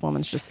 this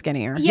woman's just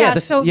skinnier. Yeah,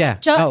 just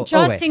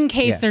always. in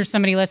case Yeah. there's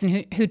somebody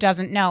listening who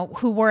doesn't know,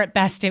 Who Wore It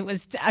Best, it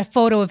was a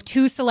photo of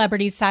two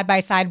celebrities side by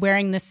side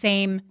wearing the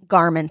same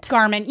Garment.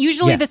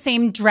 usually Yeah. the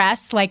same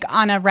dress, like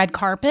on a red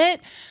carpet.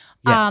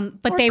 Yeah.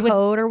 But Or they would,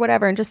 coat or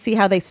whatever, and just see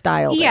how they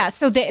styled it.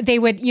 so they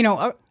would,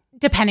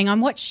 depending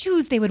on what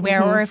shoes they would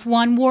wear, or if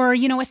one wore,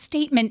 a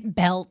statement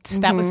belt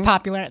that was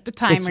popular at the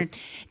time, or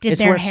did It's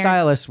their where hair.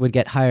 stylists would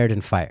get hired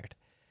and fired.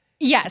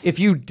 Yes. If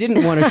you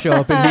didn't want to show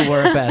up and who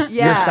wore it best,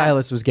 your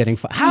stylist was getting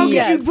fired. How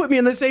could you put me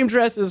in the same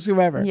dress as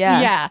whoever?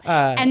 Yeah.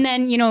 And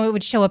then, it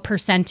would show a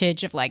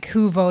percentage of like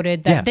who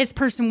voted that this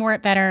person wore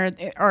it better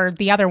or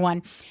the other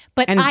one.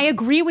 But I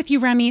agree with you,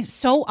 Remy.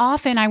 So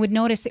often I would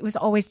notice it was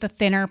always the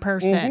thinner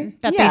person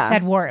that they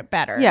said wore it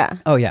better. Yeah.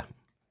 Oh, yeah.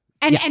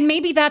 And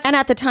maybe that's... And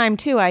at the time,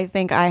 too, I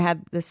think I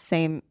had the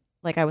same...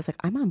 Like, I was like,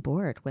 I'm on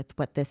board with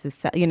what this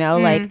is,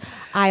 like,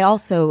 I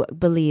also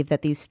believe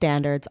that these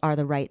standards are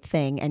the right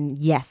thing. And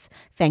yes,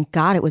 thank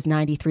God it was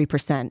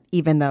 93%,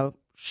 even though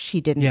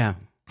she didn't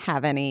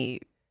have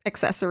any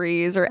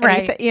accessories or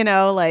anything,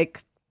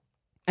 like.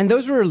 And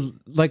those were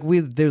like,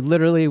 they're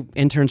literally,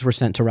 interns were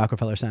sent to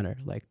Rockefeller Center,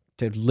 like,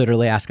 to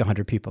literally ask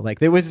 100 people. Like,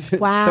 there was, those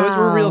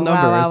were real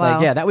numbers. Wow.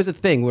 Like, that was a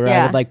thing where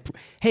I would like,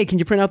 hey, can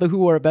you print out the who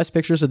wore it best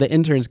picture so the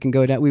interns can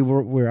go down?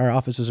 Our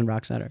office was in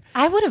Rock Center.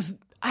 I would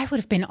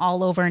have been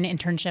all over an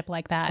internship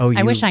like that. Oh,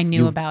 I wish I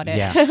knew about it.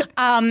 Yeah.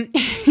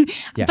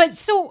 But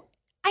so,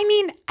 I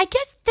mean, I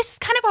guess this is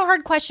kind of a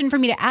hard question for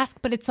me to ask,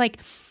 but it's like,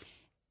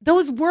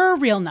 those were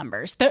real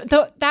numbers.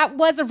 That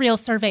was a real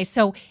survey.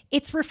 So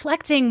it's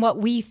reflecting what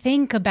we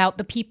think about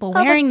the people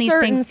wearing these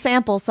certain things.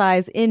 Sample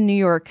size in New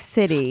York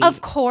City.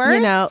 Of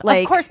course.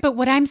 Like, of course. But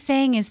what I'm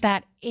saying is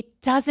that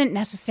it doesn't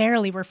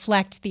necessarily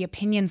reflect the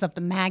opinions of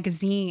the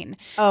magazine.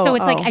 So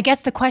it's like, I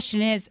guess the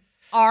question is,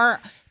 are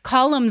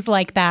columns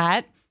like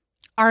that,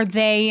 are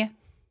they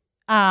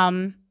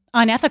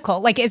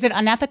unethical? Like, is it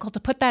unethical to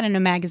put that in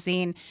a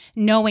magazine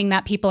knowing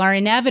that people are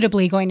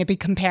inevitably going to be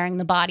comparing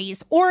the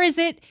bodies? Or does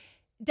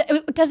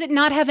it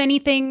not have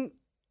anything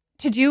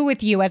to do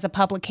with you as a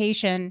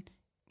publication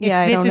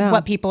if this is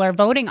what people are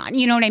voting on?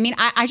 You know what I mean?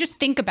 I just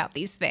think about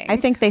these things. I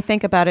think they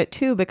think about it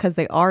too because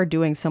they are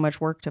doing so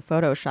much work to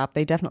Photoshop.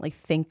 They definitely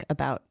think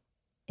about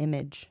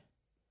image,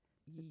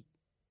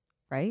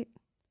 right?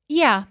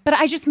 Yeah, but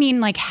I just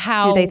mean like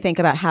how... Do they think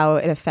about how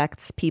it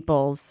affects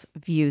people's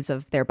views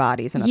of their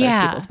bodies and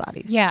other people's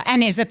bodies? Yeah,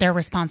 and is it their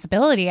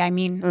responsibility? I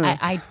mean,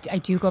 I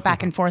do go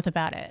back and forth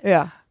about it.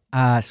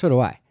 Yeah. So do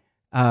I.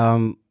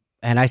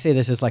 And I say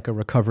this as like a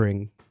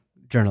recovering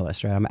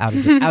journalist, right? I'm out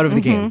of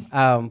the game.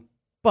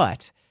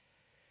 But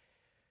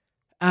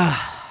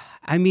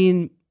I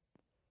mean,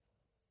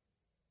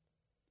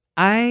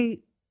 I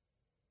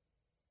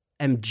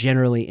am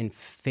generally in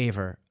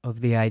favor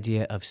of the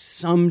idea of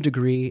some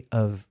degree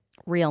of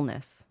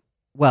realness.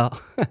 Well,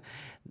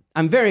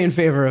 I'm very in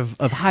favor of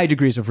high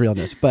degrees of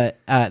realness, but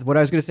what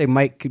I was going to say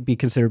might be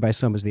considered by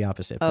some as the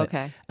opposite. But,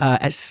 okay.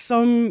 As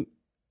some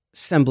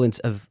semblance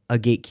of a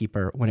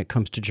gatekeeper when it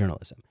comes to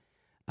journalism,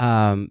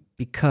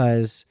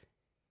 because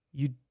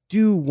you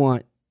do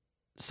want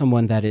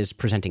someone that is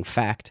presenting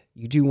fact.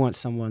 You do want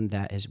someone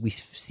that is, we've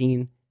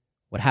seen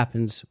what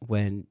happens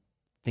when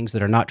things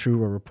that are not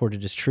true are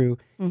reported as true.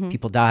 Mm-hmm.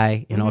 People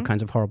die in all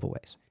kinds of horrible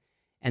ways.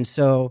 And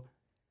so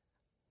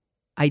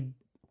I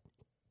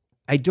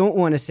don't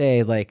want to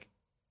say like,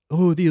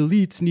 oh, the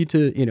elites need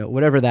to,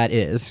 whatever that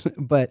is,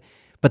 but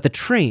the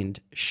trained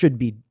should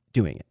be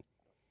doing it.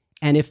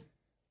 And if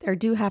there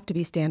do have to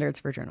be standards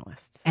for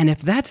journalists. And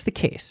if that's the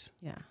case,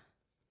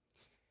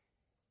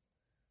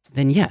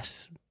 then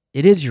yes,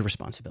 it is your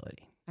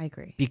responsibility. I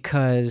agree.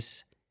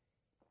 Because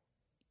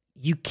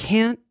you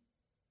can't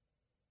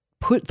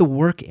put the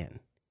work in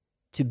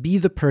to be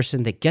the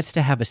person that gets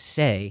to have a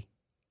say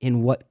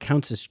in what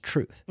counts as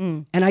truth.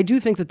 And I do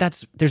think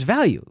that there's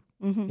value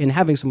in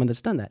having someone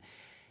that's done that.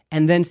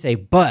 And then say,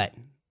 but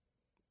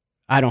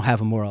I don't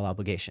have a moral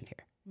obligation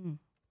here.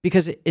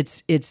 Because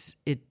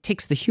it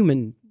takes the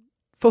human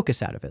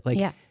focus out of it.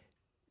 Like,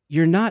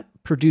 you're not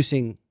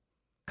producing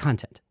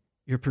content.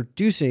 You're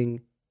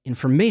producing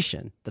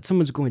information that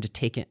someone's going to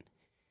take in.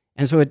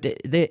 And so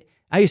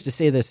I used to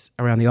say this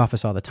around the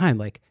office all the time,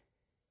 like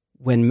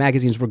when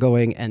magazines were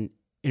going and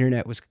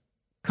internet was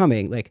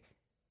coming, like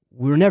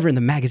we were never in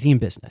the magazine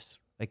business.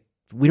 Like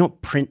we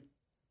don't print,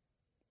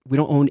 we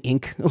don't own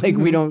ink, like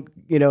we don't,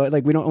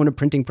 like we don't own a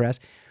printing press.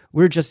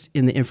 We're just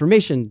in the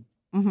information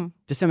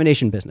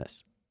dissemination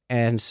business.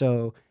 And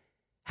so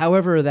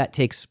however that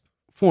takes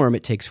form,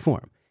 it takes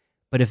form.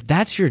 But if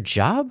that's your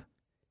job,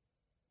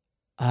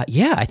 I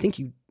think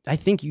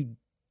you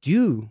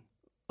do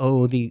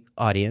owe the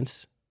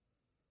audience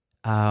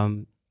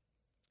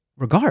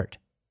regard.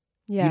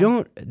 Yeah. You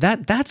don't,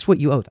 that's what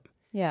you owe them.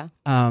 Yeah.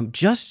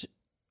 Just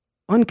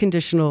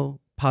unconditional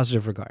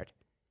positive regard.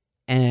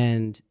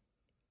 And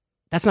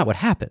that's not what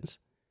happens,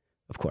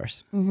 of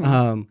course.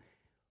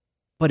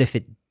 But if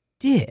it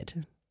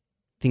did,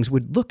 things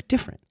would look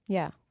different.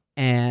 Yeah.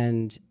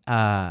 And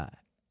I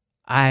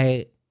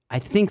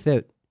think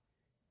that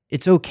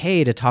it's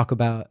okay to talk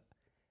about,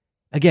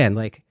 again,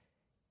 like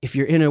if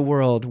you're in a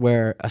world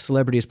where a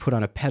celebrity is put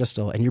on a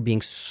pedestal and you're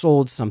being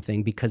sold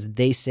something because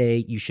they say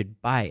you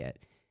should buy it,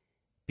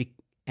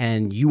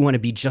 and you want to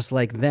be just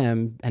like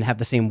them and have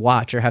the same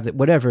watch or have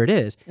whatever it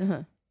is,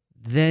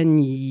 then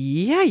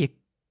you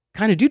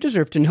kind of do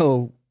deserve to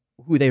know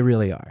who they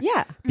really are.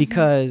 Yeah.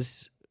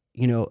 Because,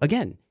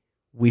 again,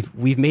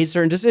 we've made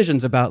certain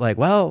decisions about like,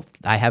 well,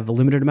 I have a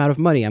limited amount of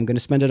money. I'm going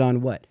to spend it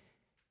on what?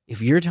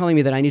 If you're telling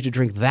me that I need to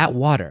drink that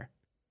water,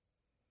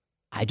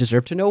 I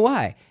deserve to know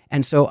why.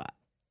 And so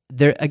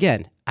there,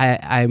 again,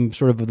 I'm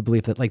sort of the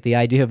belief that like the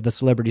idea of the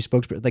celebrity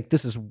spokesperson, like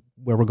this is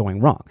where we're going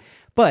wrong.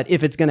 But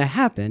if it's going to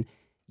happen,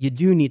 you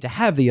do need to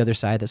have the other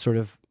side that sort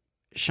of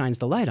shines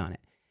the light on it.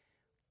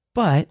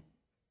 But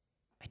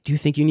I do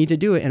think you need to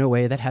do it in a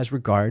way that has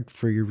regard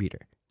for your reader.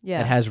 Yeah.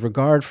 That has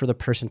regard for the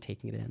person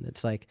taking it in.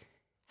 It's like,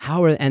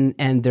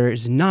 and there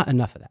is not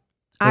enough of that.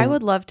 I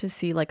would love to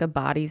see like a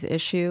bodies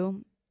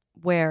issue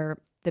where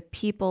the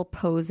people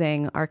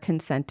posing are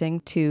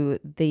consenting to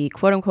the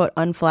quote unquote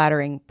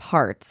unflattering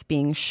parts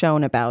being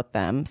shown about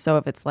them. So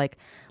if it's like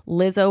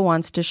Lizzo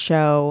wants to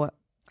show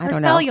her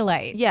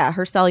cellulite. Yeah,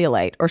 her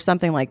cellulite or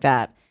something like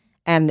that.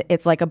 And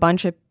it's like a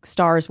bunch of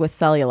stars with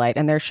cellulite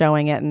and they're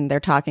showing it and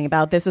they're talking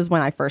about this is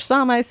when I first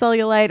saw my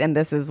cellulite and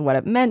this is what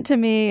it meant to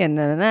me and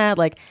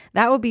like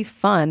that would be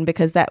fun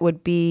because that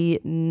would be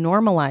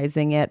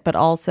normalizing it, but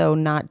also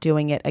not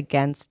doing it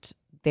against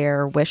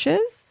their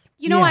wishes.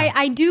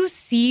 I do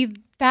see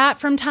that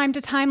from time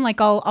to time. Like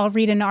I'll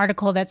read an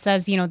article that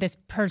says, this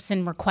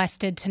person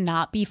requested to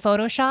not be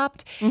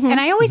photoshopped. Mm-hmm.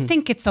 And I always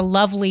think it's a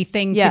lovely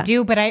thing to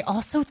do, but I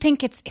also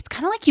think it's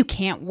kind of like you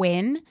can't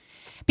win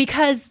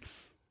because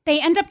they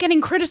end up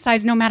getting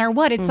criticized no matter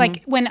what. It's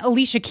like when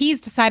Alicia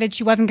Keys decided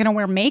she wasn't going to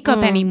wear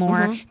makeup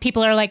anymore,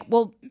 people are like,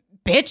 well,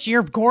 bitch,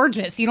 you're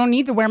gorgeous. You don't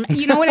need to wear,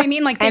 you know what I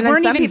mean? Like they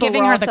weren't even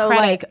giving her the credit.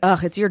 Like,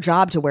 ugh, it's your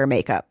job to wear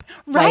makeup.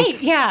 Right.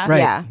 Like, yeah. Right.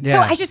 Yeah. So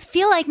I just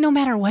feel like no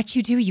matter what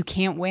you do, you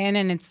can't win.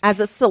 And it's as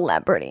a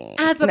celebrity.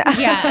 Yes.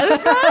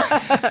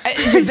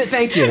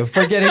 Thank you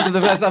for getting to the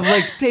best. I'm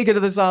like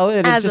taking this all in.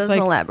 It's As just a like,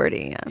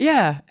 celebrity.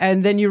 Yeah.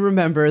 And then you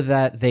remember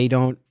that they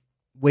don't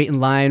wait in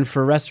line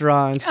for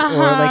restaurants or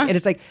like, and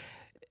it's like,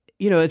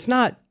 it's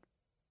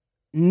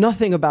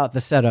nothing about the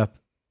setup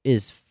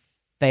is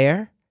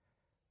fair.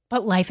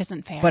 But life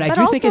isn't fair. But I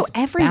do think it's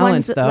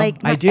balanced, though.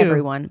 Like, not I do.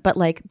 everyone, but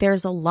like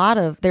there's a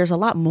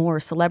lot more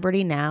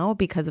celebrity now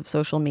because of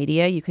social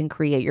media. You can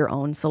create your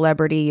own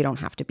celebrity. You don't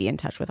have to be in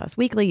touch with Us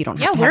Weekly. You don't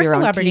have to have your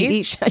own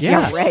TV show.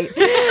 Yeah, right.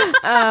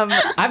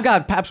 I've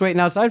got Paps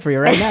waiting outside for you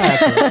right now,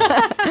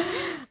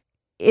 actually.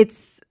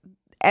 It's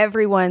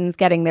everyone's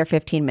getting their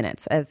 15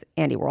 minutes, as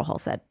Andy Warhol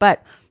said.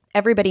 But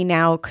everybody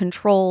now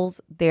controls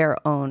their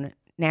own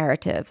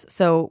narratives.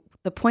 So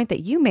the point that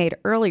you made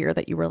earlier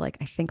that you were like,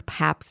 I think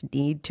Paps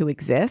need to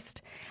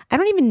exist. I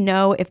don't even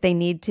know if they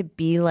need to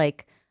be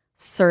like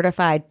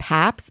certified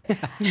Paps,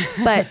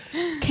 but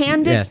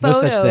candid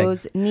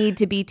photos need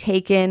to be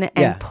taken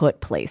and put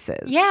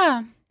places.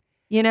 Yeah.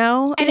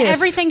 And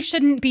everything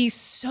shouldn't be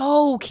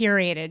so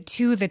curated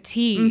to the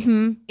T.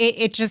 Mm-hmm.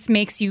 It just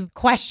makes you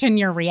question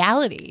your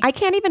reality. I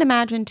can't even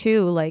imagine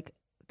too, like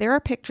there are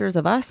pictures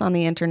of us on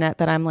the internet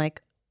that I'm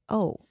like,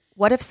 oh,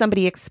 what if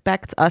somebody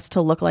expects us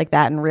to look like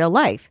that in real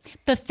life?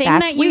 That's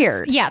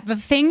weird. The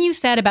thing you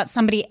said about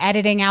somebody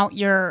editing out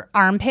your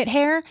armpit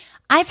hair,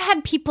 I've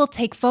had people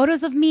take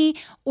photos of me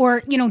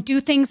or,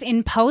 do things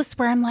in post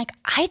where I'm like,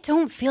 I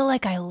don't feel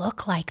like I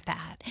look like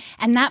that.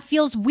 And that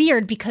feels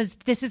weird because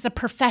this is a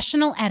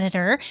professional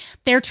editor.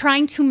 They're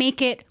trying to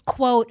make it,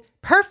 quote,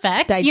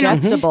 perfect,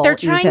 digestible. They're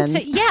trying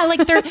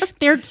to,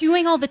 they're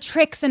doing all the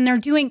tricks and they're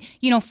doing,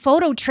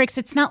 photo tricks.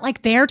 It's not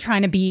like they're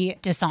trying to be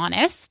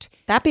dishonest.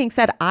 That being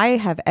said, I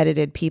have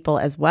edited people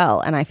as well,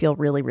 and I feel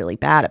really, really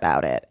bad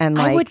about it. And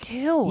I would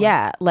too.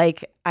 Yeah,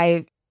 like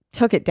I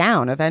took it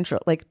down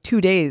eventually, like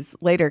 2 days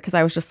later, because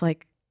I was just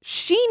like,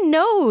 she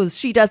knows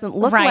she doesn't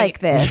look like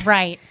this,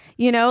 right?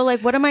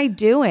 Like what am I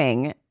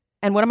doing,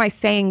 and what am I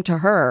saying to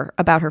her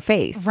about her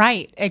face?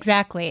 Right,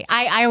 exactly.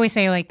 I always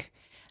say like,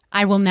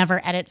 I will never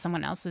edit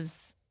someone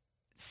else's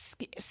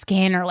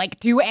skin or like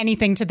do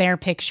anything to their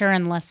picture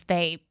unless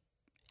they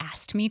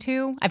asked me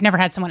to. I've never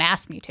had someone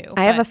ask me to.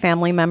 I have a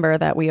family member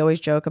that we always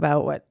joke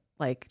about what,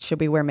 like, should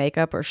we wear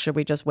makeup or should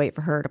we just wait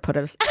for her to put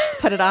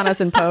it on us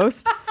in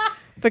post?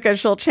 Because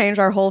she'll change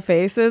our whole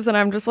faces. And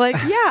I'm just like,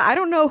 yeah, I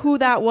don't know who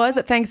that was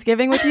at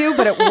Thanksgiving with you,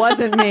 but it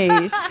wasn't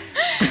me.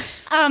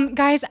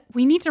 Guys,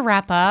 we need to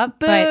wrap up.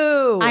 Boo.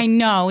 But I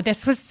know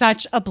this was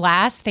such a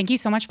blast. Thank you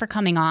so much for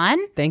coming on.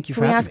 Thank you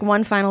for Can we having ask me.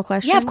 one final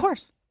question? Yeah, of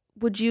course.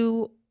 Would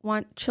you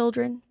want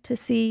children to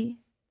see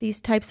these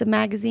types of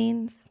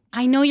magazines?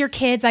 I know your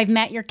kids. I've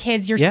met your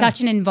kids. You're such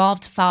an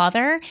involved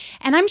father.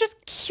 And I'm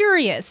just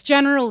curious,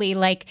 generally,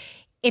 like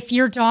if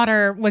your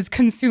daughter was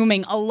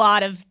consuming a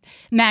lot of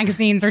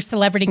magazines or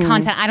celebrity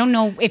content. I don't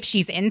know if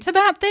she's into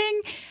that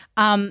thing.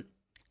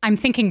 I'm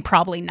thinking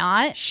probably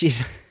not.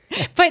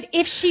 But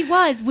if she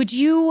was, would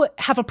you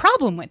have a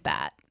problem with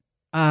that?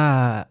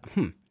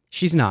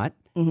 She's not.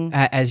 Mm-hmm.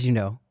 As you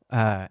know,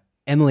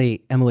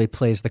 Emily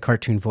plays the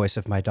cartoon voice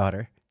of my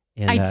daughter.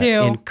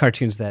 In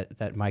cartoons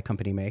that my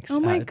company makes. Oh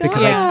my God.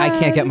 Because I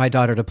can't get my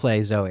daughter to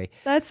play Zoe.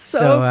 That's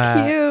so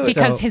cute.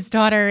 Because his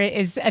daughter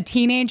is a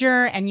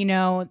teenager and,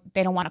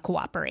 they don't want to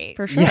cooperate.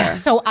 For sure. Yeah.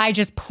 So I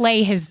just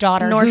play his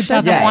daughter who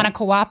doesn't want to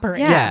cooperate.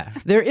 Yeah.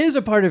 There is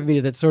a part of me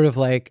that's sort of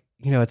like,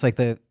 it's like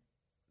the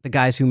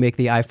guys who make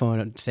the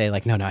iPhone and say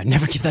like, no, I'd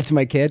never give that to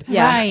my kid.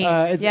 Yeah.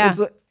 Right.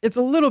 It's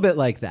a little bit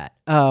like that.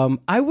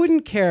 I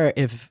wouldn't care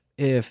if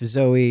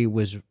Zoe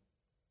was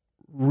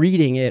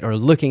reading it or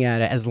looking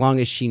at it as long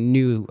as she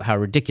knew how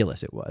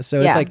ridiculous it was.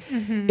 So it's like,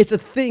 it's a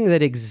thing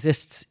that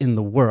exists in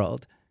the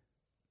world.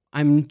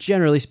 I'm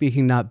generally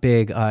speaking not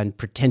big on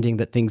pretending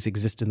that things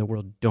exist in the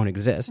world don't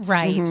exist.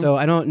 Right. So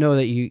I don't know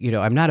that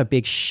I'm not a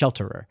big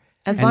shelterer.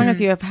 As long as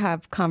you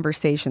have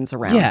conversations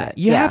around it.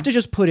 You have to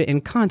just put it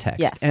in context.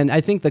 Yes. And I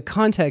think the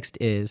context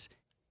is,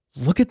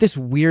 look at this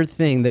weird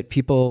thing that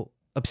people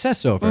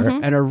obsess over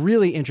and are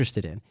really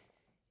interested in.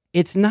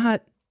 It's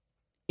not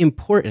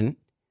important,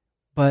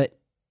 but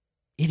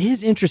it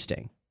is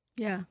interesting.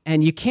 Yeah.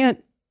 And you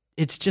can't,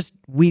 it's just,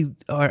 we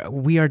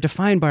are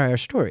defined by our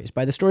stories,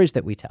 by the stories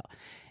that we tell.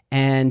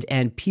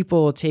 And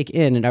people take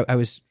in, and I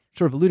was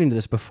sort of alluding to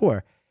this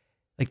before,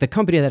 like the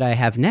company that I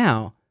have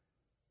now,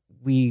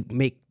 we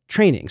make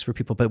trainings for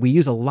people, but we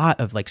use a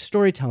lot of like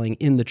storytelling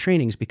in the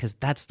trainings because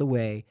that's the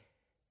way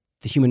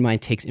the human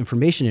mind takes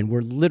information in. We're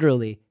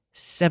literally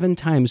 7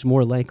 times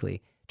more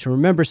likely to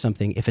remember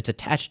something if it's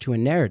attached to a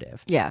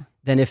narrative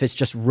than if it's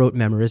just rote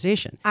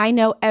memorization. I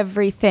know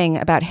everything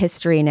about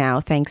history now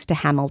thanks to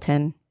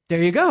Hamilton.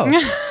 There you go.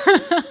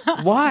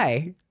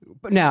 Why?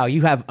 But now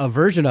you have a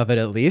version of it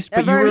at least,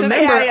 but you remember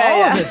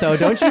all of it though,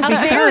 don't you? A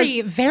very,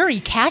 very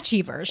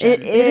catchy version.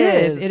 It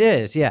is. It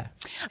is, yeah.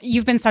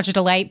 You've been such a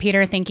delight,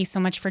 Peter. Thank you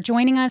so much for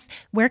joining us.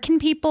 Where can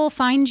people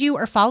find you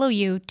or follow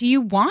you? Do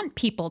you want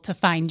people to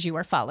find you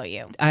or follow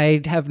you?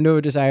 I have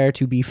no desire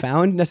to be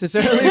found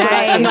necessarily. But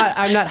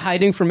I'm not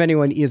hiding from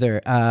anyone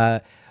either.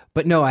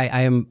 But no, I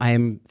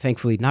am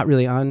thankfully not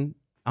really on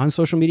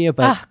social media.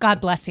 But God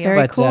bless you.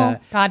 Very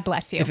cool. God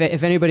bless you.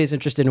 If anybody's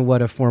interested in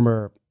what a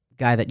former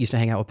guy that used to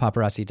hang out with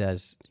paparazzi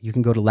does, you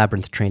can go to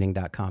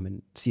labyrinthtraining.com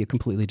and see a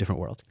completely different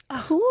world.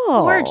 Cool.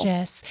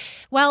 Gorgeous.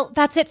 Well,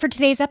 that's it for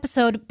today's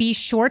episode. Be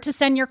sure to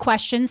send your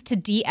questions to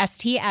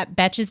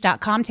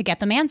dst@betches.com to get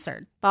them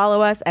answered.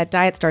 Follow us at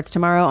Diet Starts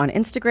Tomorrow on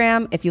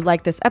Instagram. If you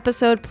like this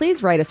episode,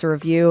 please write us a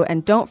review.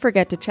 And don't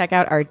forget to check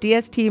out our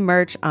DST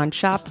merch on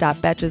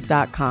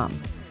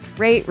shop.betches.com.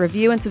 Rate,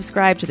 review, and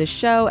subscribe to the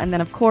show. And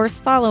then, of course,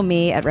 follow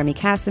me at Remy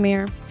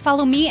Casimir.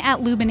 Follow me at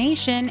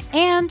Lubination,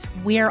 and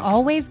we're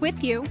always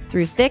with you.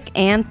 Through thick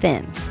and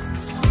thin.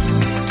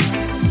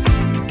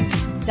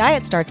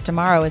 Diet Starts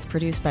Tomorrow is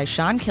produced by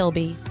Sean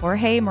Kilby,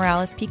 Jorge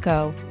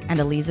Morales-Pico, and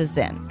Eliza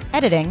Zinn.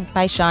 Editing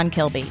by Sean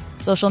Kilby.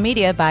 Social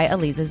media by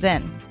Eliza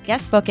Zinn.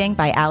 Guest booking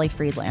by Ali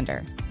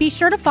Friedlander. Be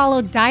sure to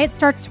follow Diet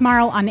Starts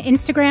Tomorrow on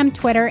Instagram,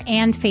 Twitter,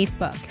 and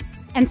Facebook.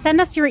 And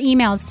send us your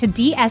emails to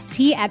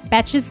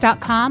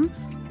dst@betches.com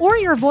or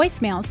your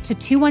voicemails to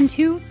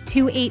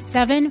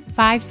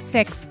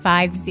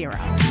 212-287-5650.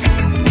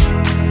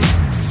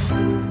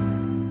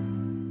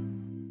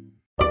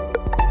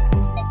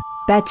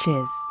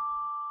 Betches.